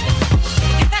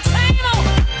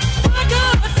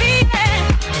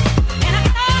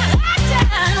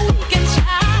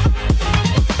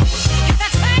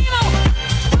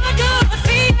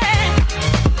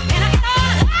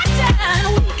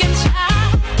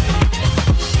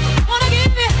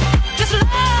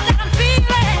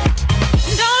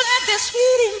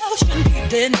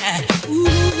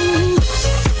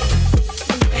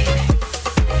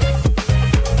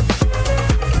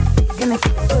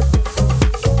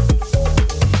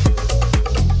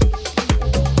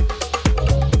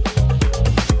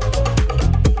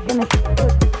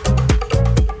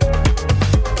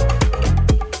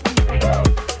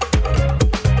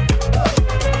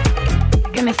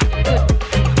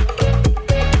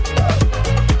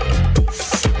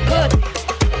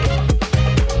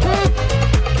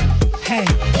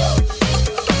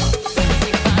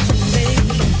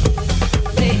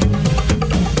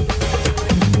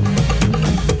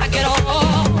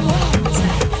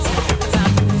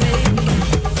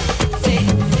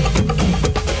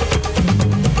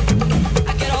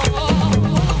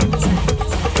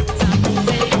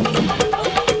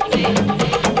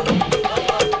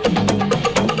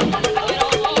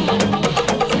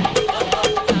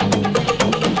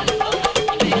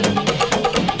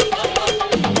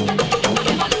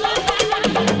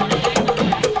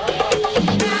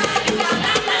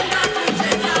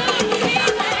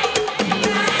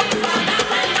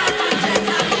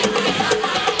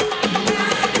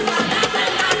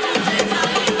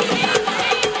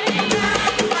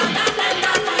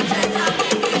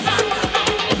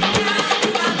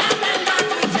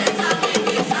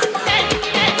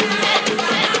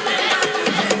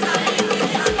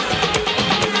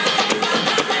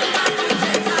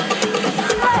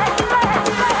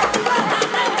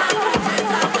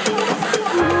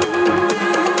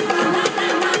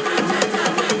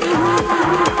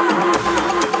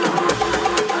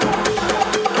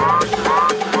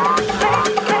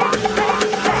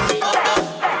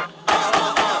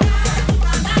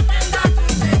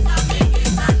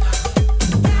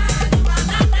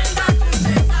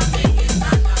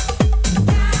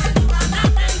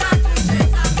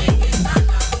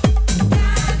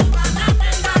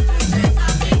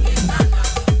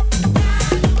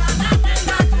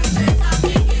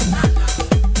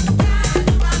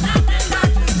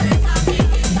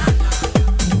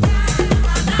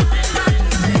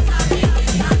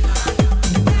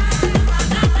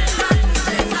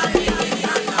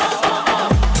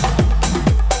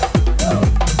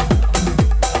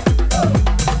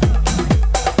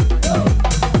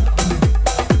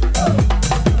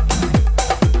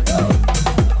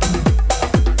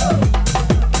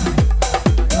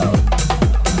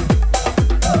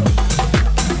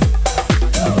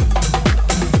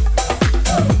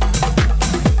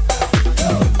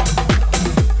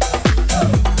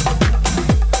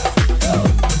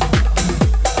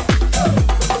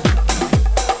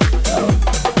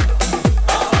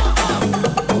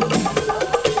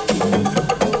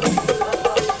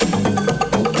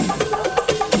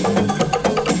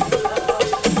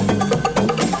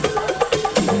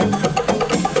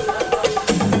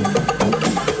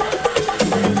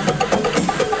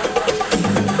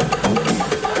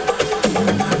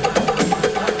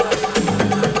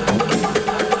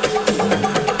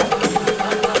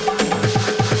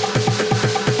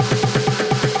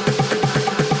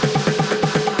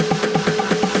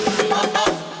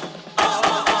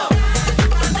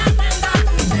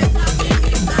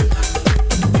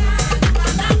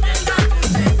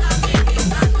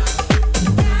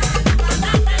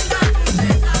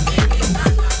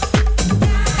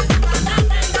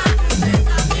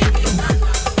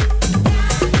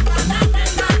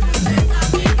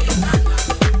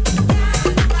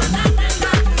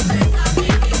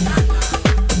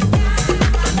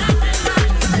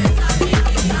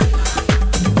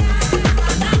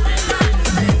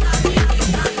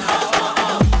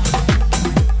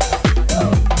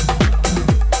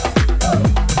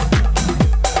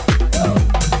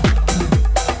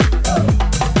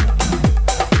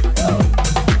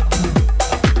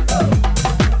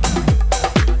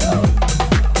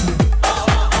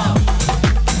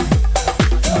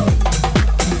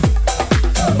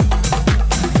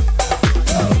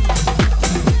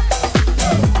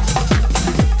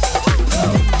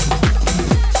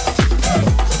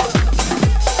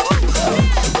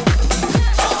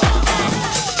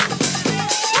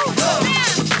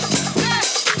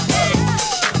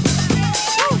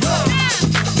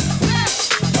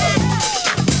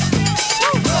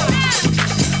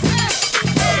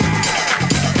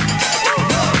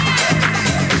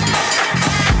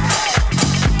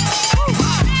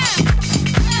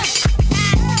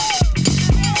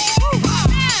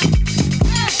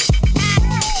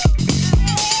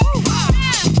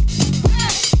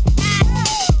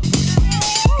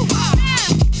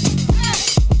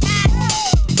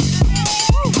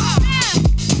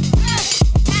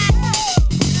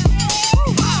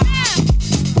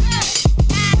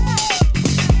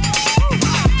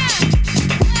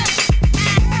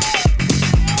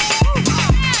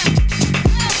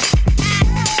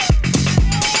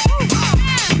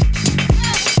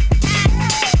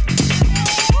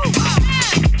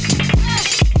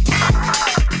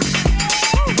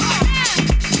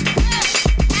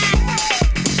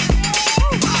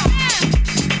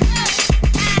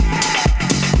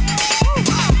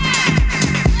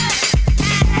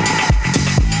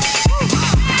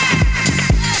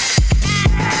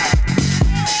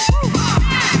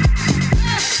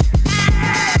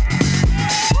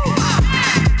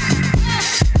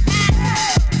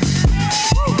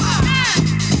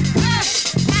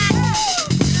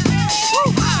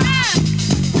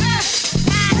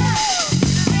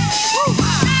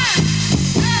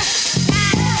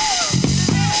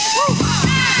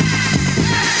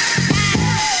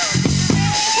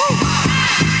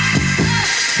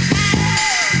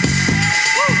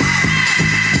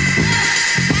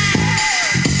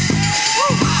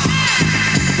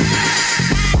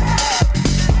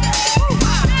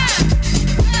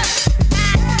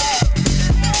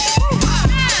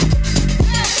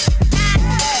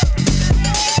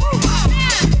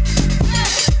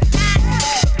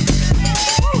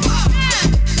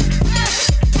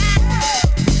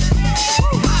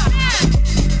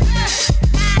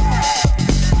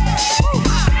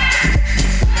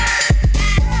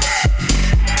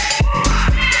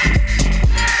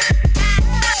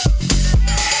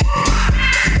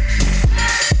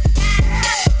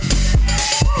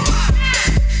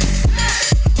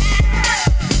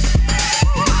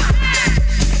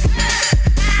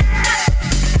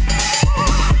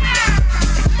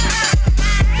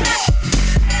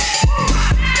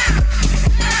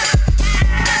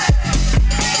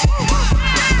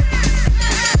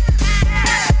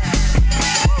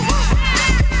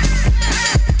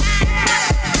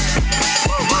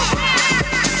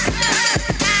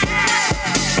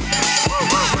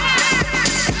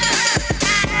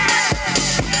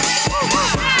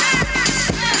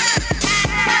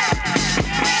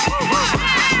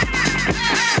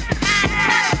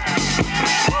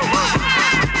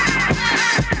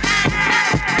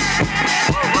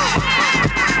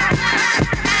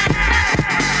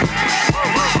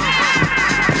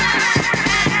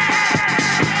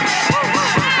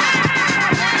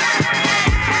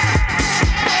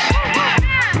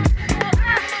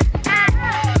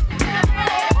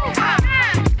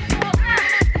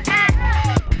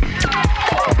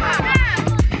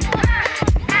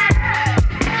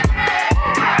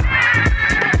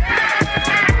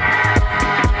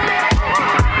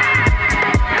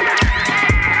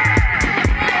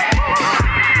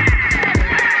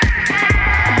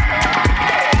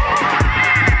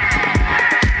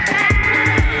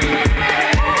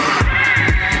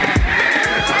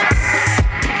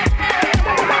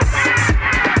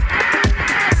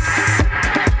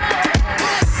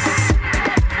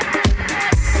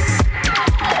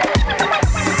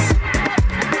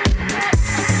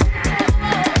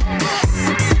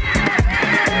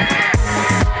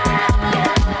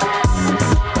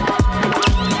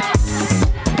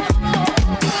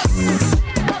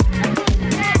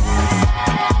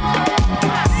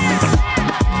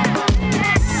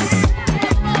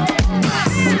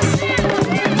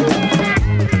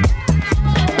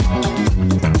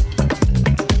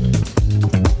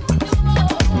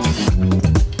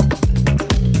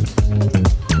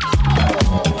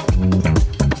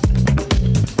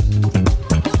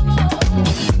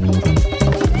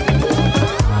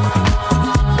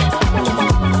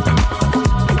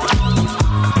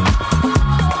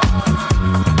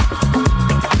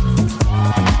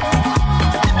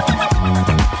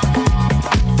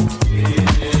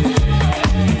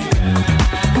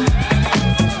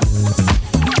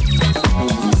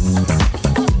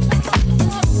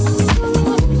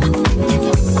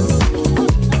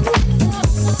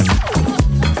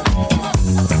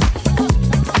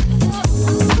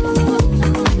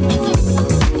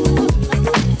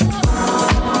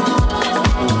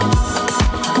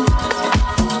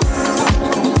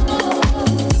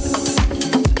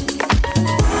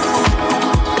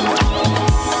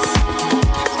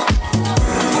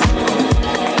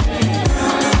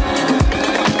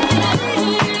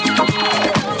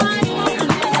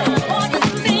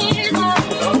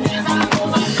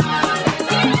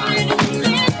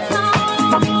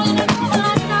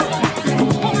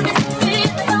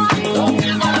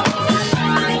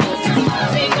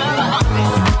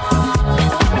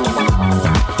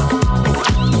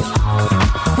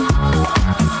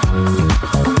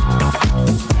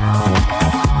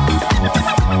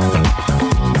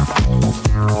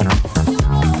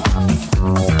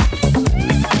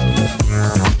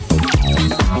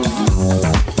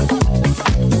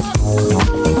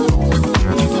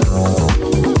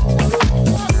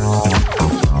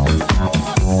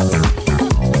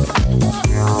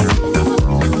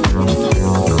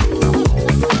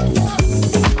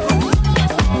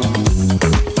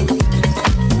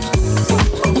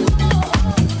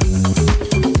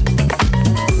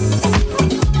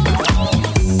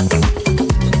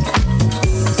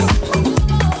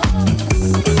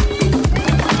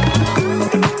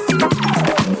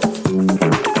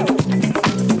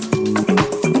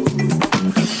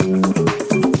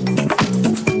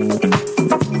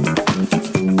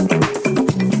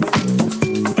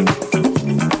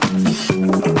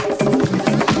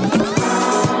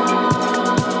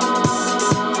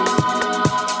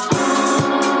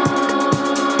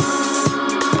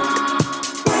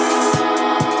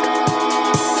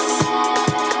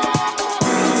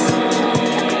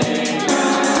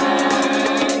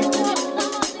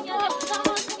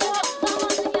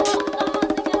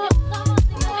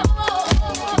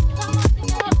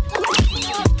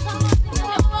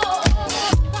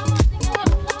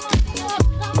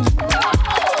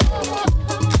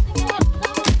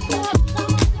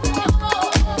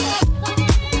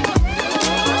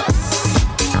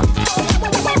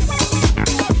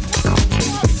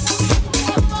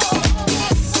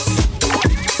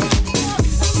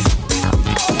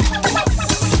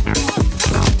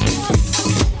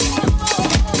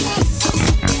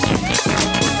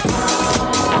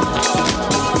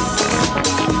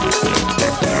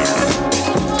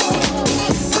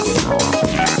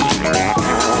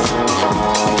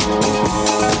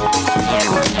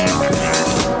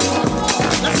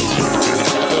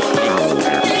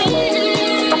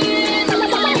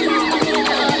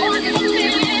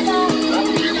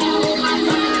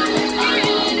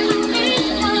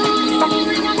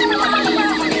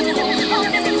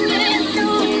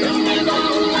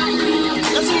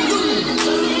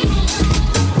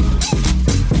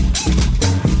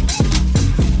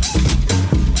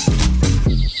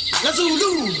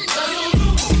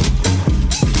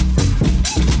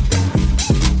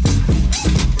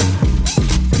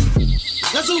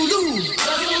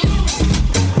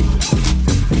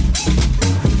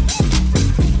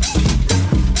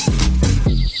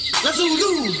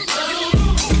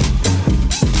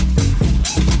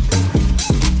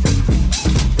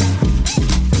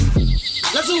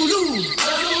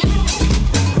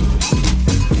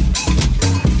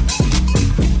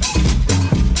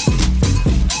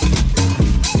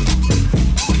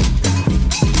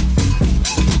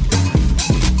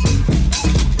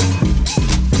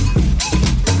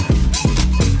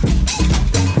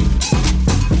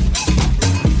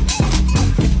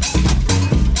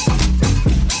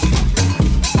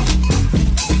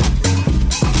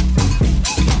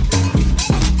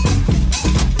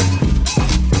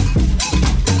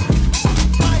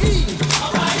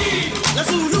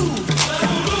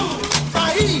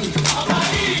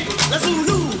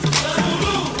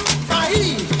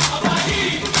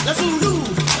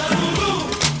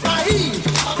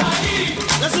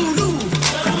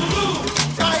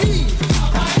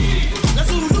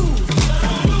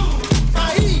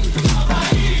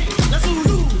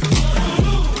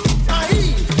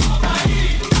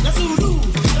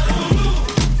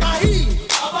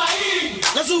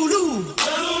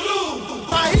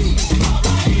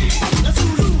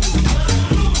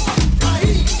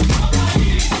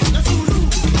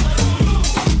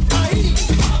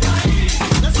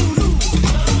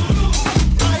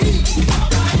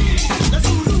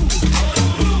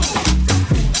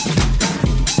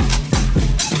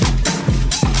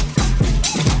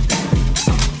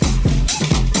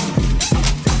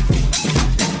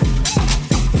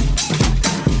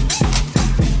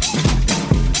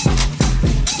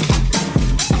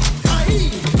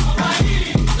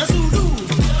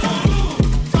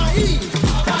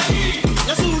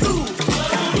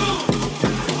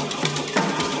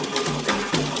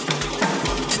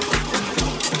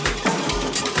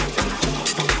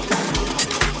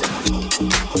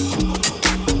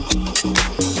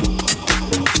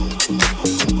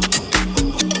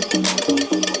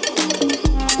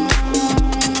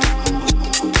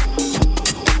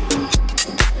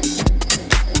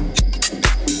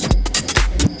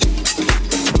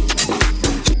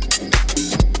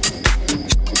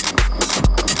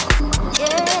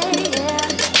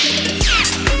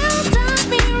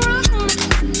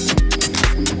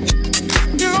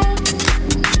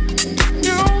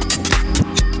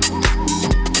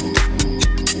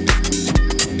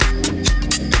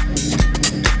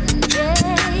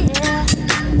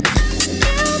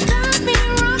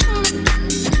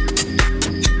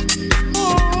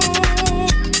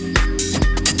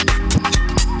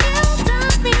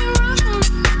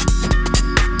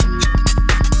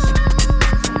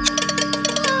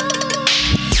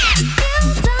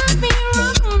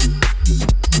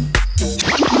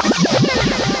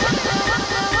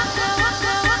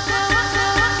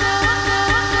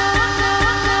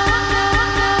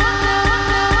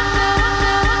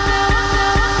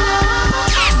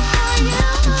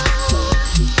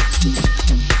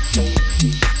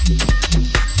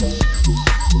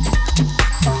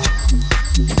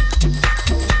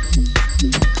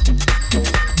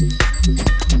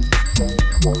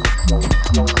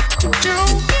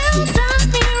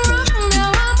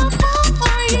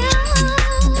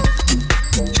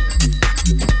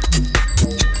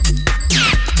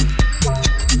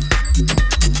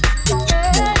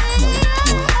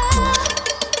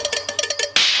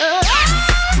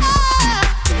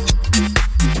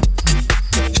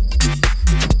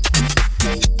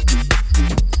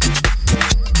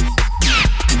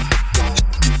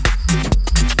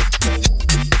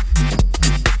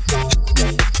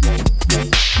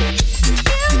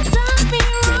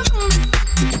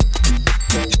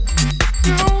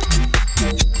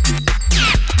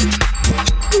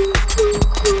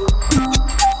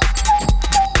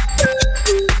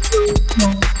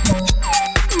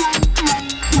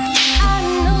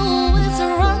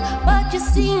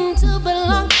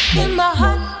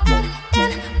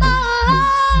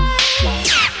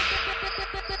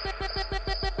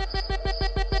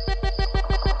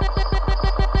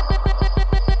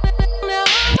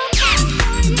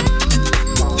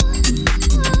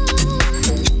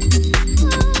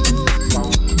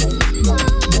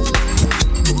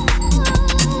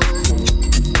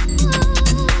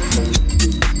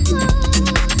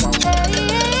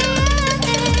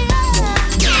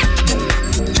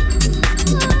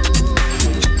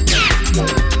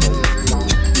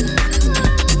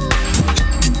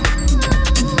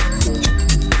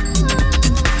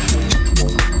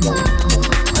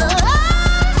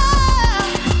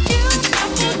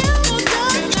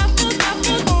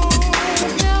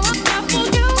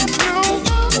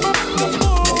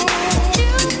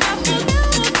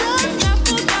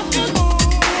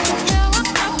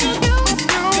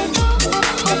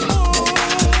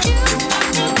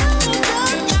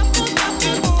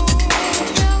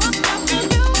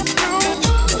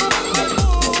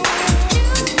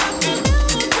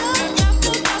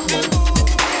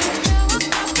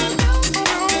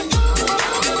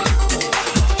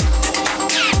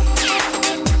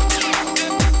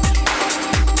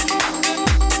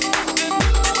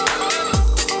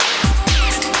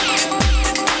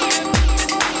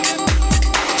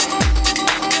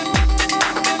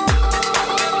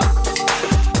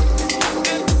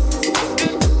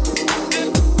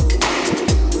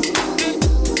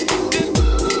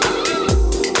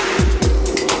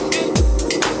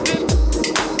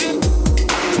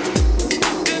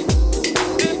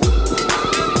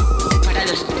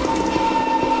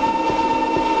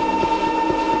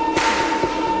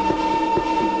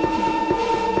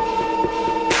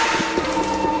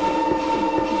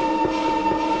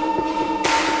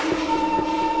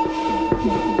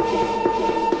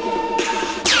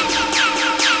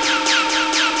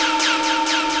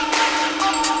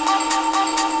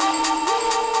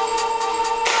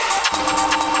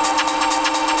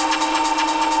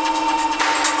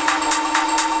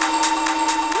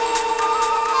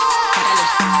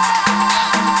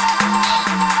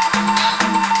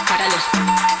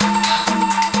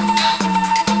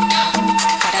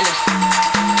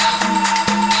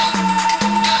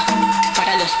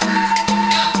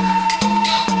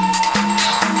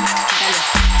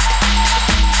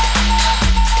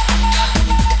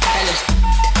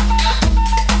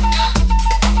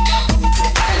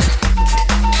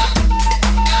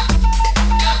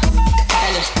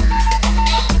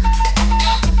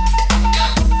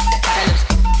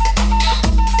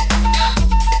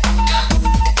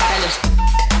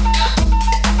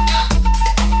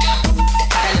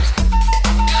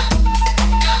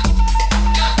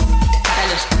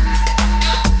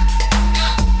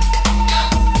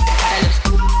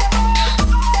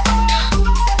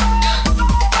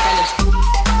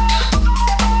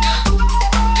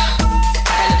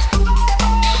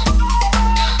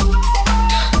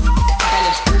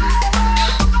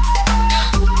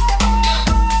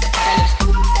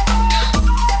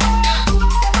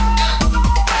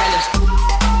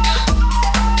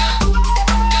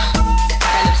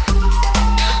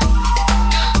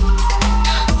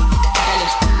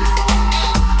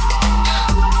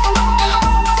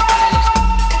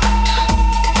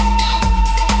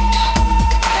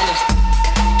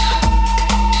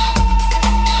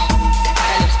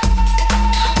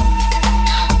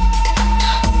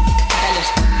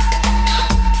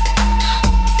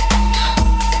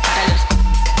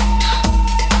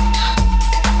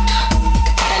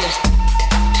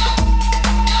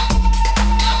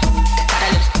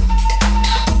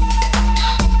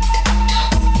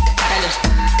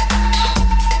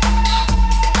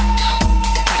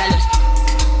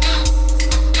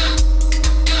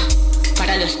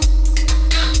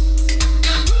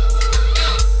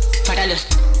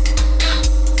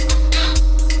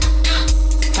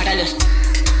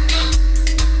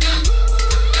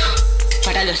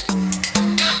Fatalist.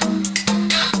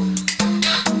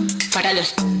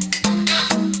 Fatalist.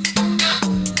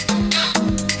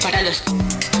 Fatalist.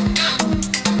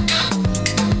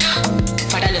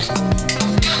 Fatalist.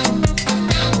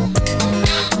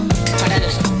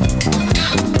 Fatalist.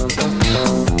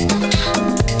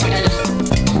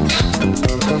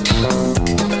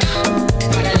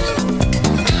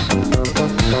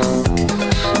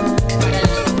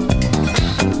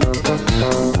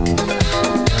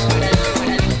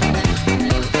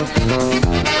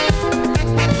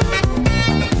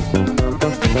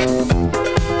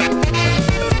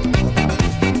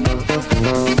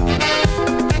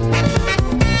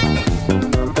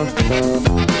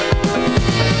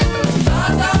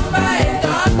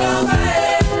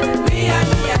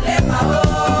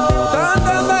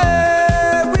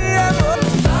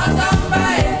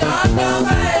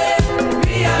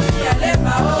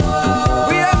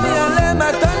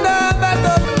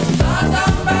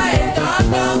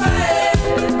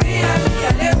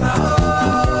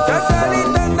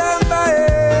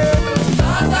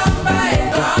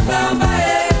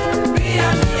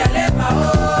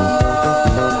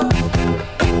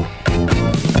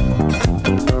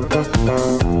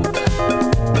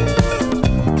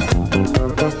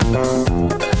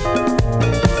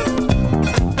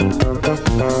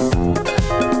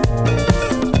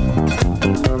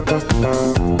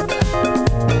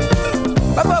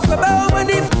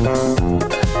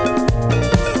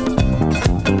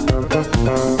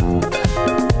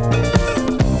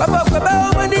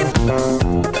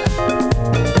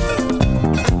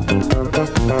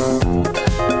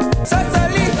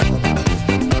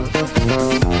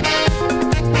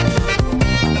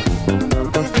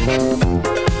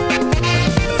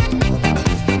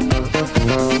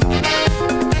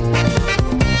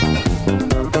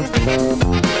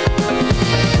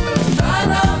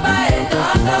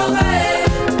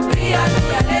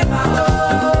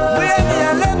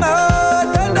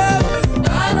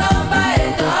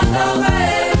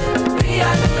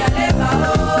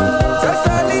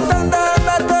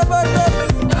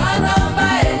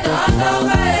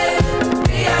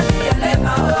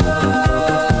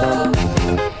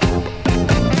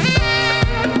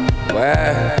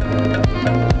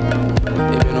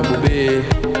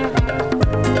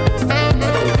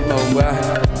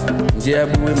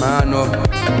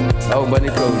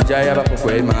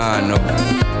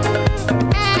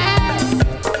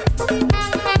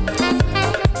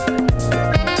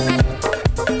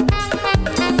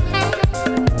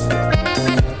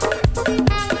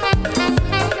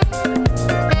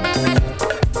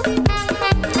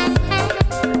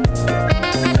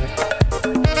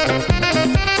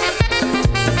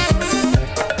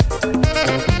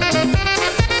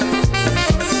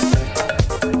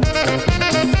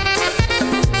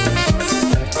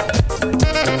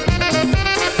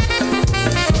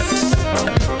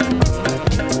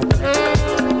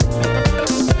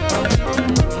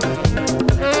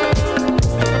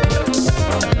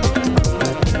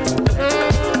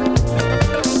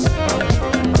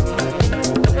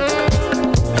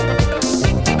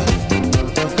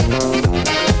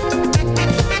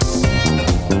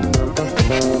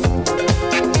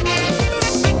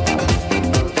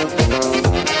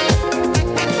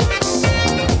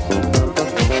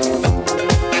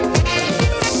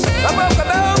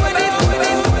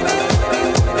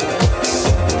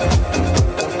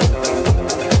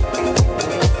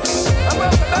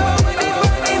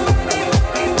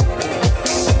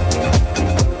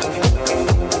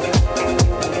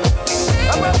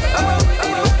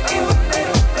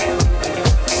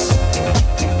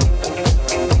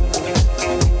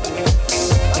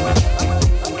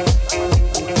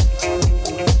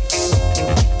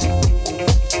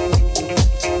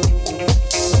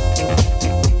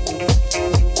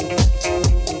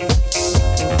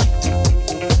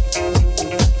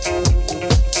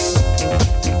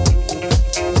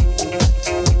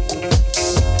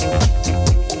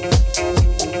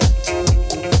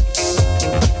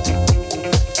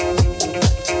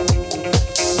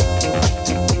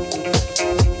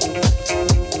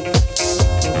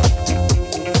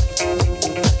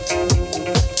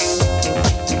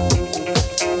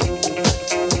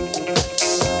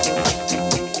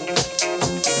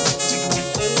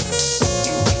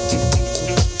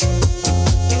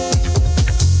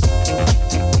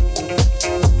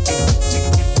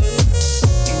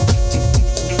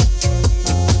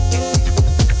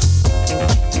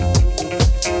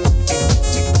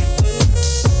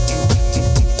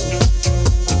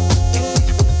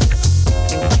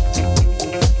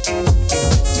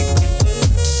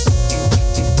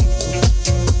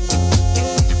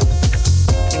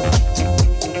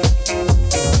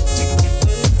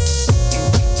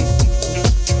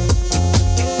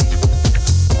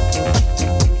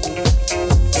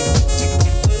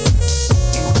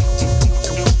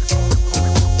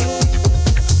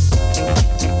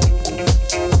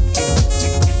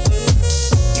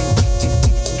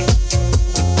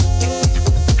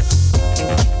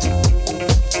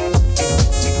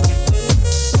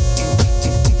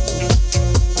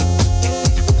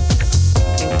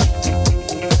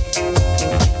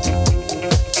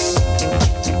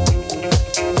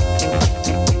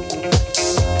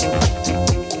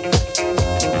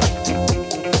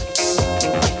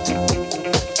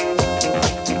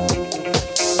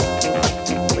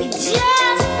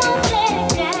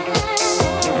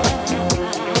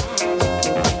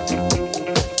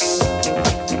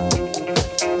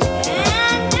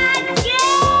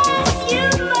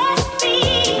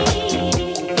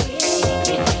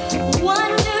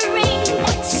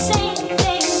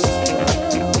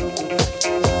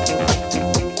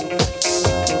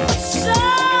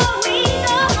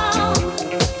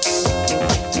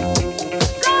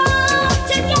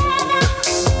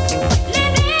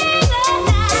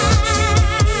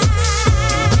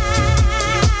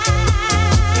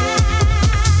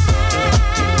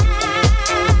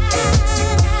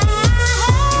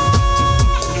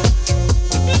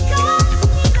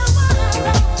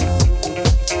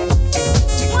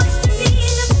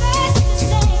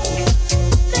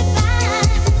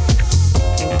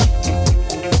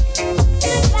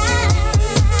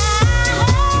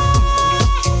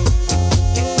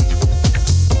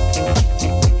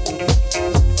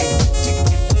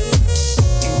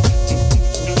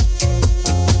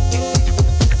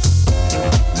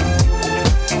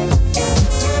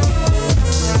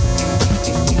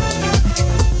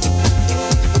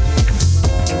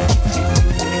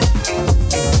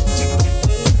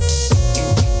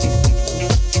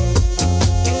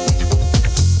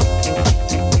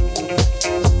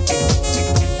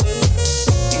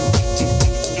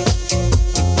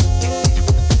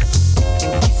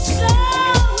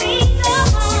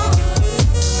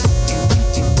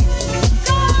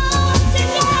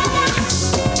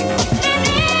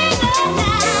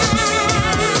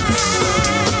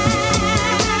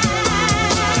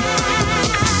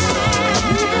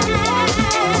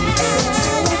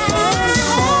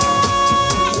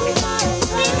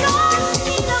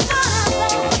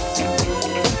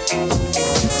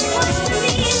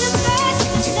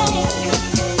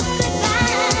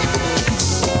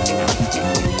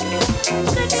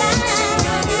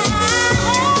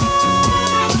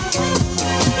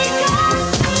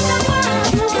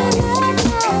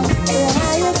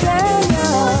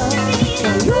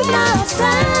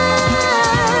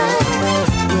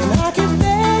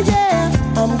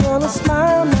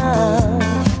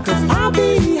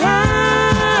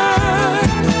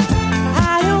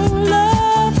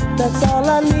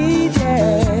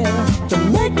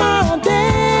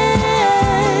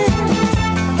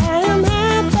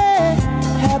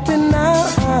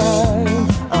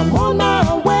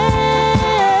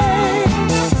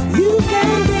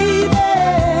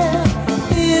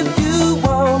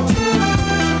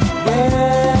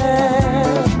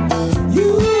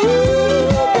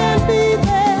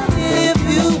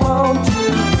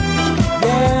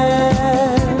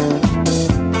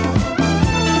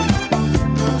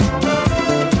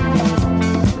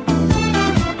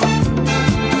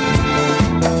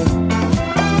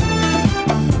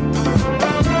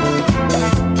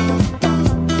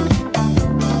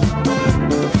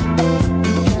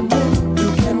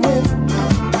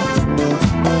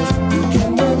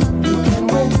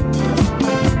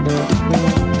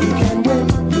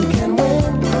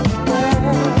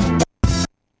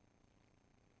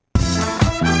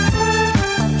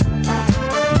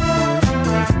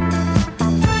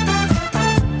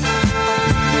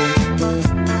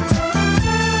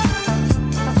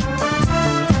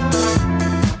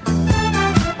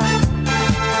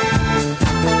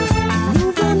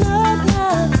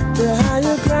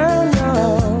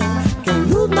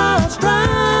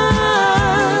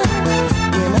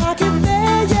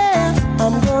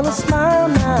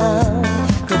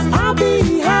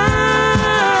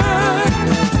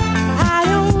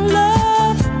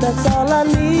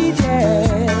 need,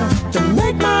 yeah, to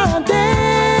make my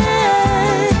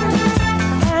day.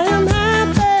 I am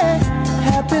happy,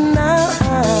 happy now.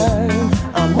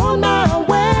 I'm on my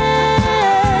way.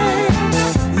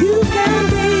 You can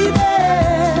be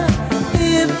there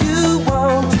if you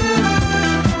want to,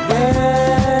 yeah.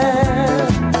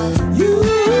 You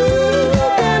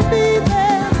can be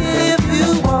there if you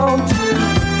want to,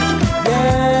 yeah.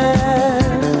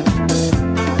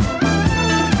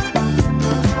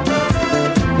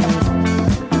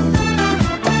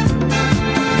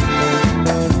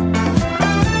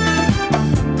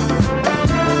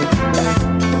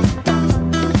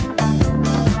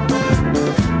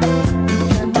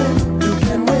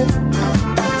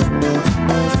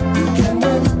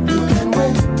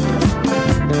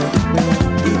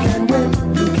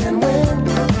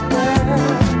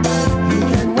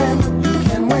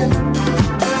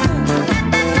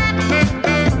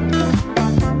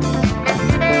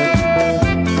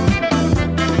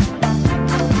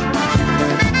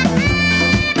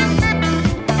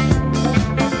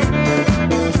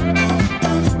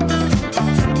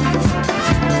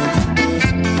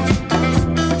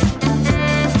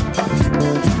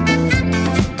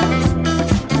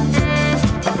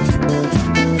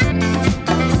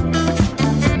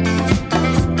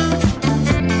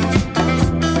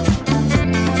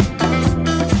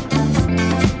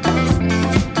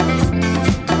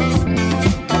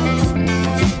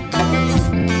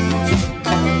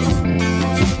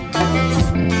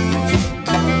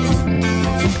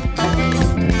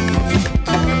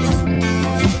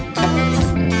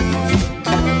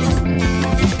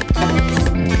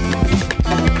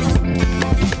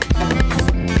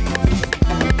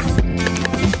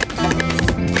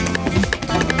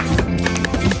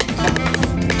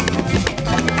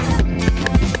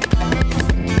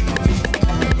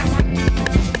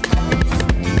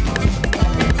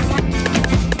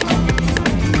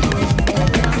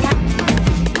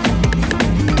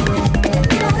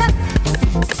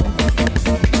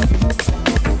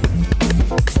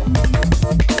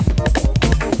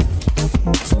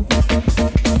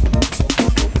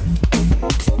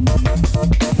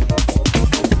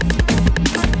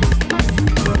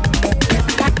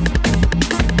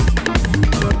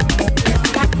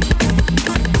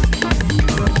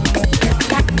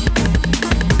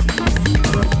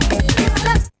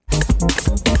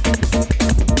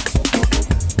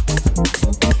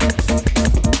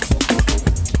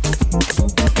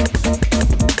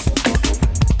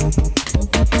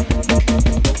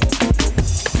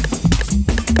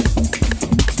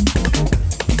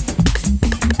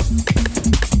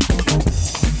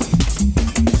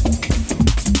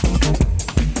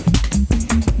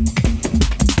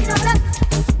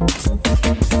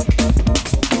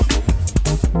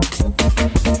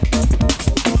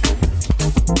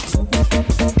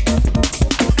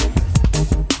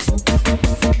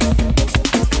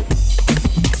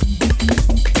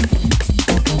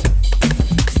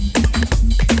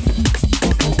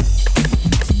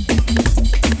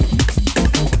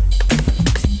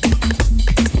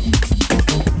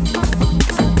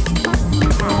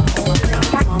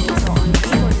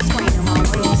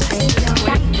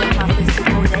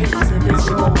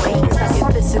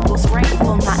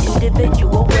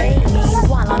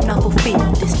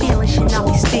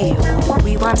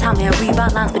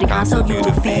 So you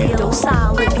to feel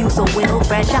docile if you so will,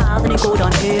 fragile, then you go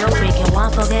downhill. Drinking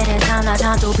wine, forgetting time, not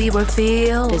time to be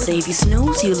refilled. They say if you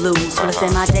snooze, you lose. Wanna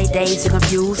spend my days to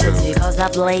confuse. It's because I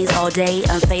blaze all day,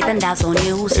 unfaith and that's on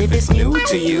news. If it's new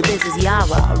to you, this is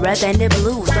Yara, red and the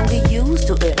blues. Don't get used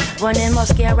to it. Running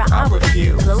mascara, I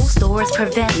refuse. Closed doors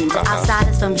prevent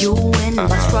outsiders from you in.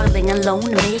 But struggling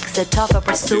alone makes it tougher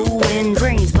pursuing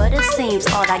dreams. But it seems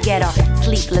all I get are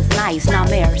sleepless nights,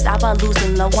 nightmares about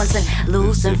losing loved ones and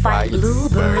losing fights.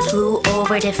 Bluebirds flew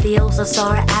over the fields of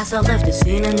sorrow as I left the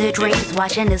scene in their dreams,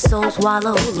 watching the soul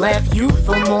swallow. Left you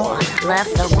for more,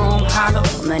 left the room hollow.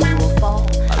 Many will fall,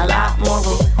 a lot more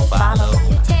will follow.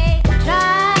 You take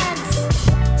drugs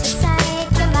to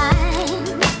save your mind.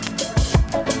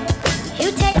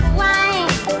 You take wine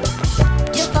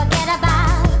to forget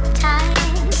about time.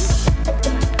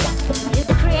 You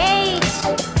create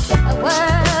a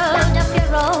world of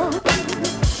your own,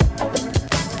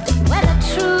 where the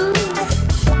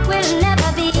truth will never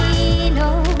be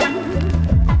known.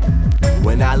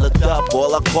 When I looked up,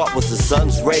 all I caught was the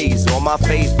sun's sun's rays on my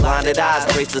face, blinded eyes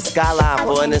trace the skyline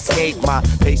for an escape. My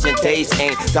patient taste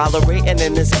ain't tolerating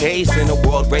in this case. In a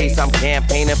world race, I'm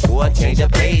campaigning for a change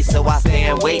of pace, so I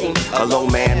stand waiting. A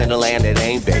lone man in a land that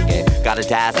ain't vacant. Got a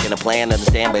task and a plan,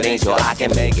 understand, but ain't sure I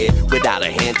can make it without a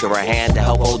hint or a hand to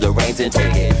help hold the reins and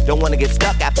take it. Don't wanna get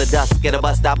stuck after dusk, get a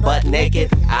bus stop butt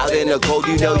naked. Out in the cold,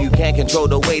 you know you can't control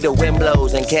the way the wind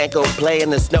blows, and can't go play in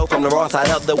the snow from the wrong side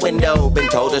of the window. Been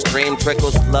told a stream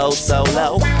trickles slow, so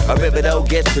low. A river though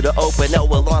gets to the open, oh,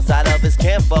 alongside of his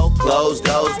kinfolk. Closed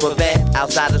doors prevent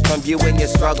outsiders from viewing your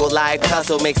struggle. Life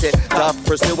tussle makes it tough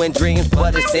pursuing dreams,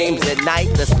 but it seems at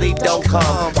night the sleep don't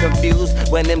come. Confused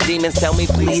when them demons tell me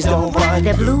please don't run.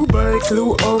 The bluebird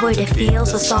flew over the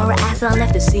fields, so sorrow after I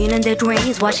left the scene in their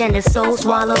dreams, watching the soul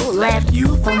swallow. Left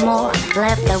you for more,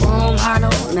 left the room hollow.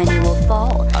 Many will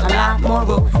fall, a lot more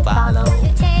will follow.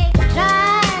 You take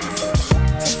drugs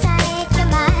to psych your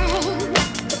mind.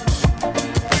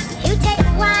 You take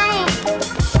wine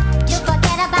to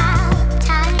forget about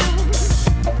time.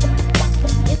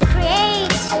 You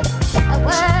create a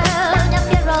world of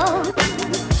your own,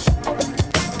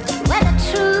 where the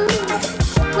truth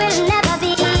will never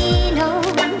be known.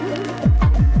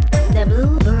 The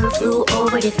bluebird flew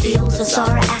over the fields, so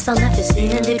sorrow as I left the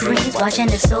scene in the dreams, watching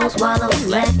the soul swallow.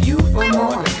 Left you for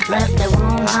more, left the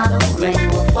room hollow. Many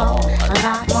will fall, a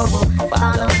lot more will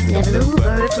follow. The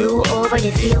bluebird flew over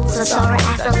the fields, so sorrow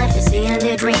as I left the scene in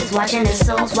the dreams, watching the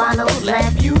soul swallow.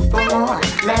 Left you for more,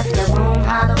 left the room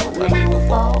hollow. Many will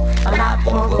fall, a lot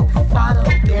more will follow.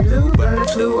 The bluebird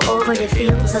flew over the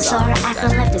fields, so sorrow as I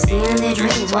left the scene in the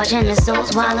dreams, watching the soul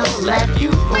swallow. Left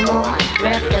you for more,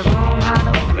 left the room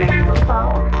hollow. Many will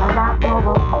fall, a lot more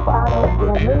will follow. The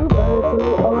bluebird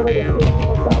flew over the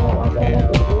fields, so sorrow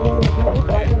as I left the scene in the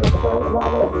dreams, watching the soul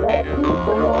swallow. Left you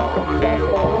for more, left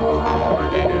the room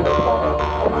hollow. Many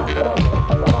will fall, a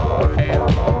lot more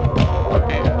will follow.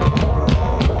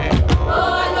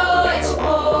 Boa noite,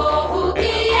 povo, que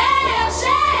eu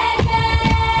cheguei.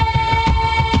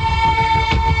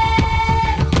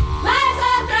 Mais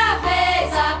outra vez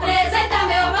apresenta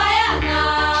meu baianá.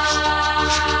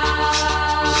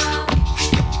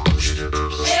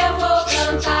 Eu vou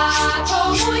cantar com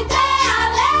muita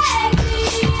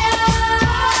alegria.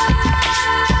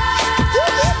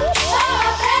 Vou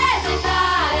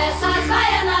apresentar essas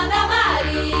baianas da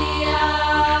Maria.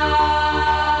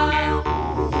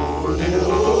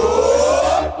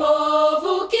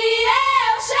 Povo que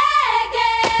eu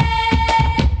cheguei,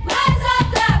 mais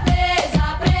outra vez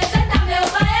apresenta meu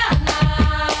baianá.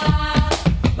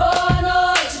 Boa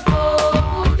noite,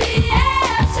 povo que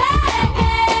eu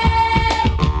cheguei,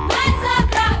 mais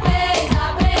outra vez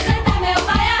apresenta meu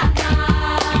baianá.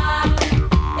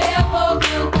 Eu vou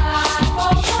cantar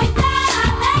com muita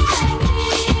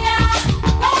alegria,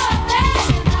 vou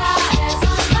apresentar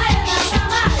essas baianas da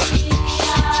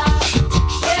Maria.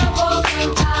 Eu vou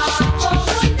cantar com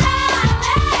muita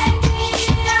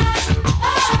alegria,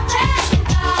 vou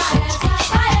apresentar essas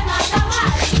baianas da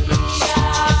Maria.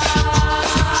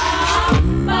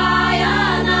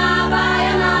 Baiana,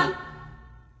 baiana,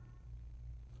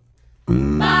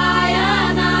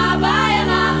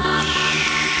 baiana,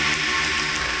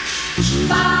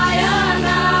 baiana,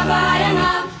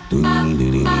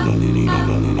 baiana,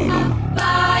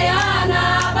 baiana, baiana,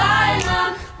 baiana.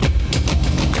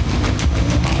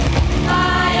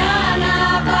 Baiana,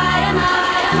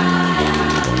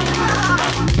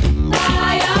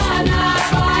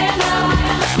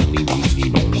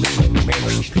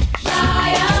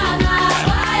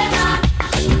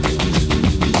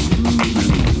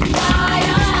 baiana,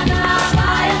 baiana, baiana,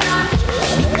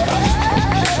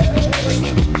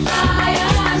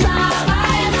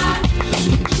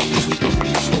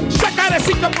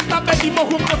 Jacarecinho, Puta de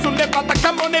Morro, Poço, Levanta,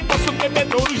 Camone, Poço,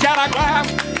 Bebedouro, Jaraguá.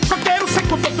 Coqueiro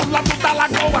seco do outro lado da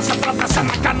lagoa, se atravessa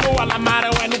na canoa,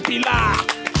 Lamarão é no pilar.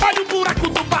 Olha o buraco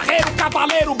do barreiro,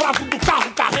 cavaleiro, bravo do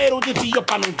carro, carreiro, desvia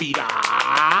pra não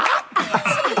virar.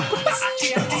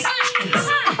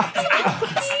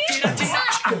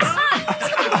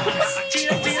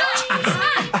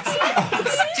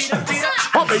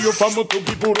 Rodeio, Pamo,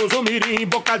 Tupi, Puruzo, Mirim,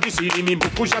 Boca de Siri,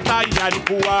 Bucujatá e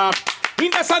Aripuá. E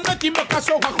nessa noite meu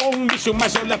cachorro arrou um bicho,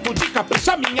 mas eu levo de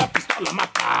capricha minha pistola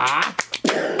matar.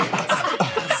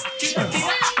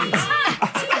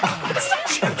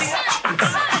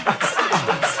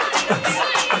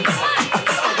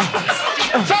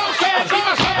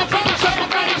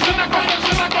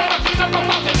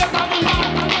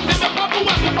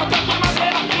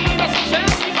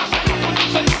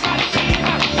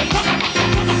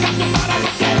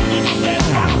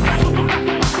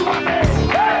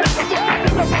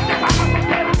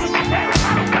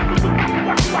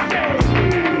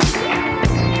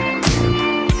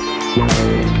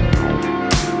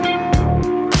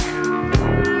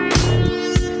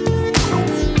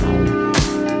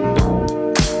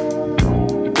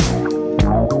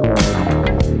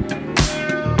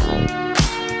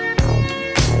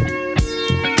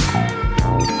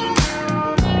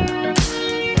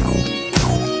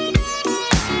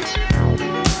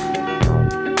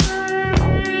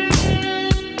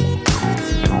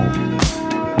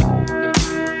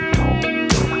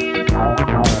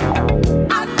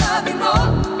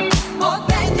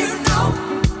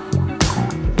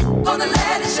 Gonna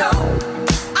let it show.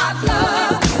 I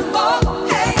love you more.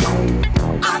 Hey,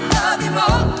 I love you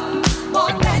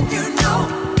more than you know.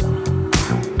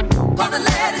 Gonna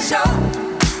let it show.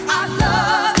 I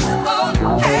love you more.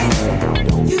 Hey,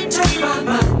 you turn my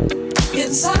mind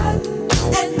inside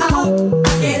and out. I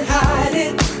can't hide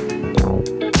it.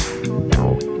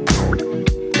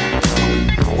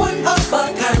 One of a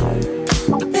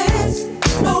kind. There's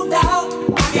no doubt.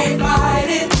 I can't fight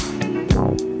it.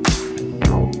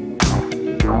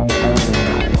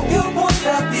 Your point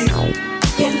of view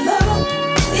in love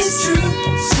is true.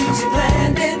 Seems you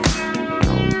planned it.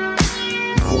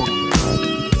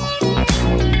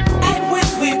 And when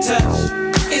we touch,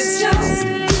 it's just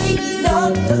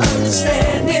enough to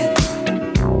understand it.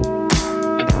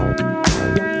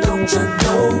 Don't you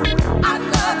know I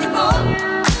love you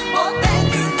more than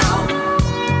you know.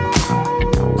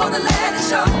 Gonna let it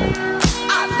show.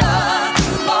 I love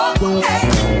you more. Hey,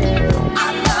 I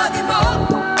love you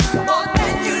more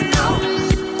than you know.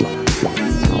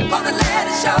 Gonna let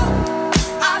it show.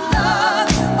 I love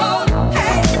you more.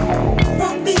 Hey,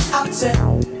 from the outset,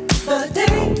 the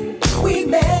day we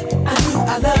met, I knew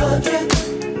I loved you.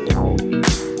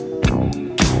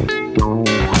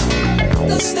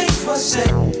 The stage was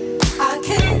set. I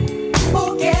can't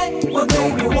forget what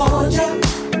made me want you.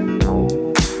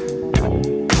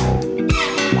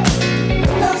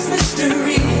 Love's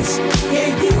mysteries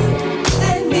gave you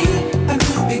and me a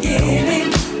new beginning.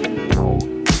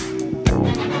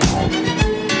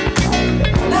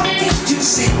 Now can't you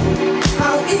see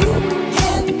how it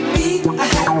can be a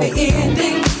happy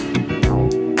ending?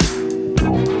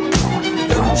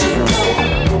 Don't you know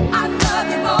I love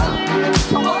you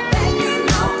more than you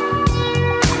know.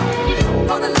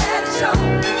 Gonna let it show.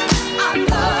 I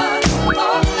love you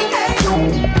more. Hey,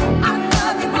 I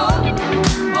love you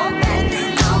more than you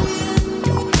know.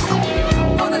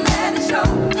 Gonna let it show.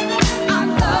 I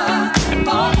love you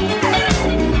more. Hey.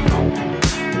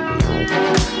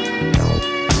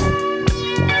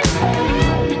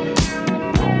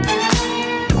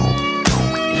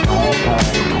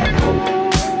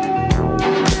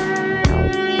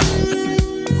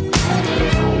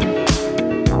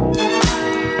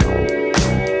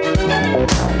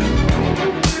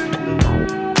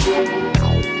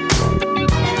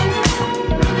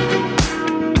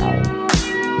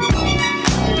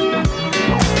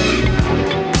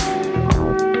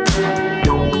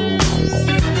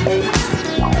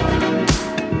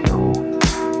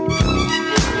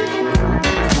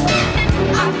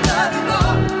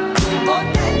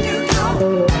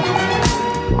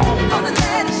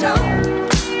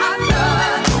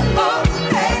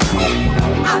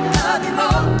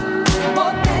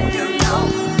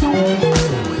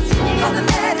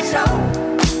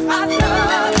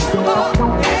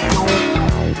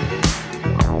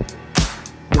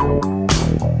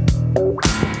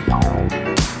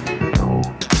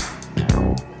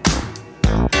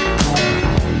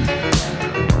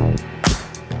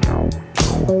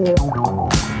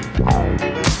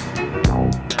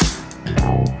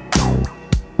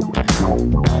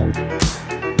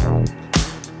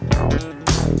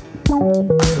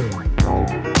 Thank you.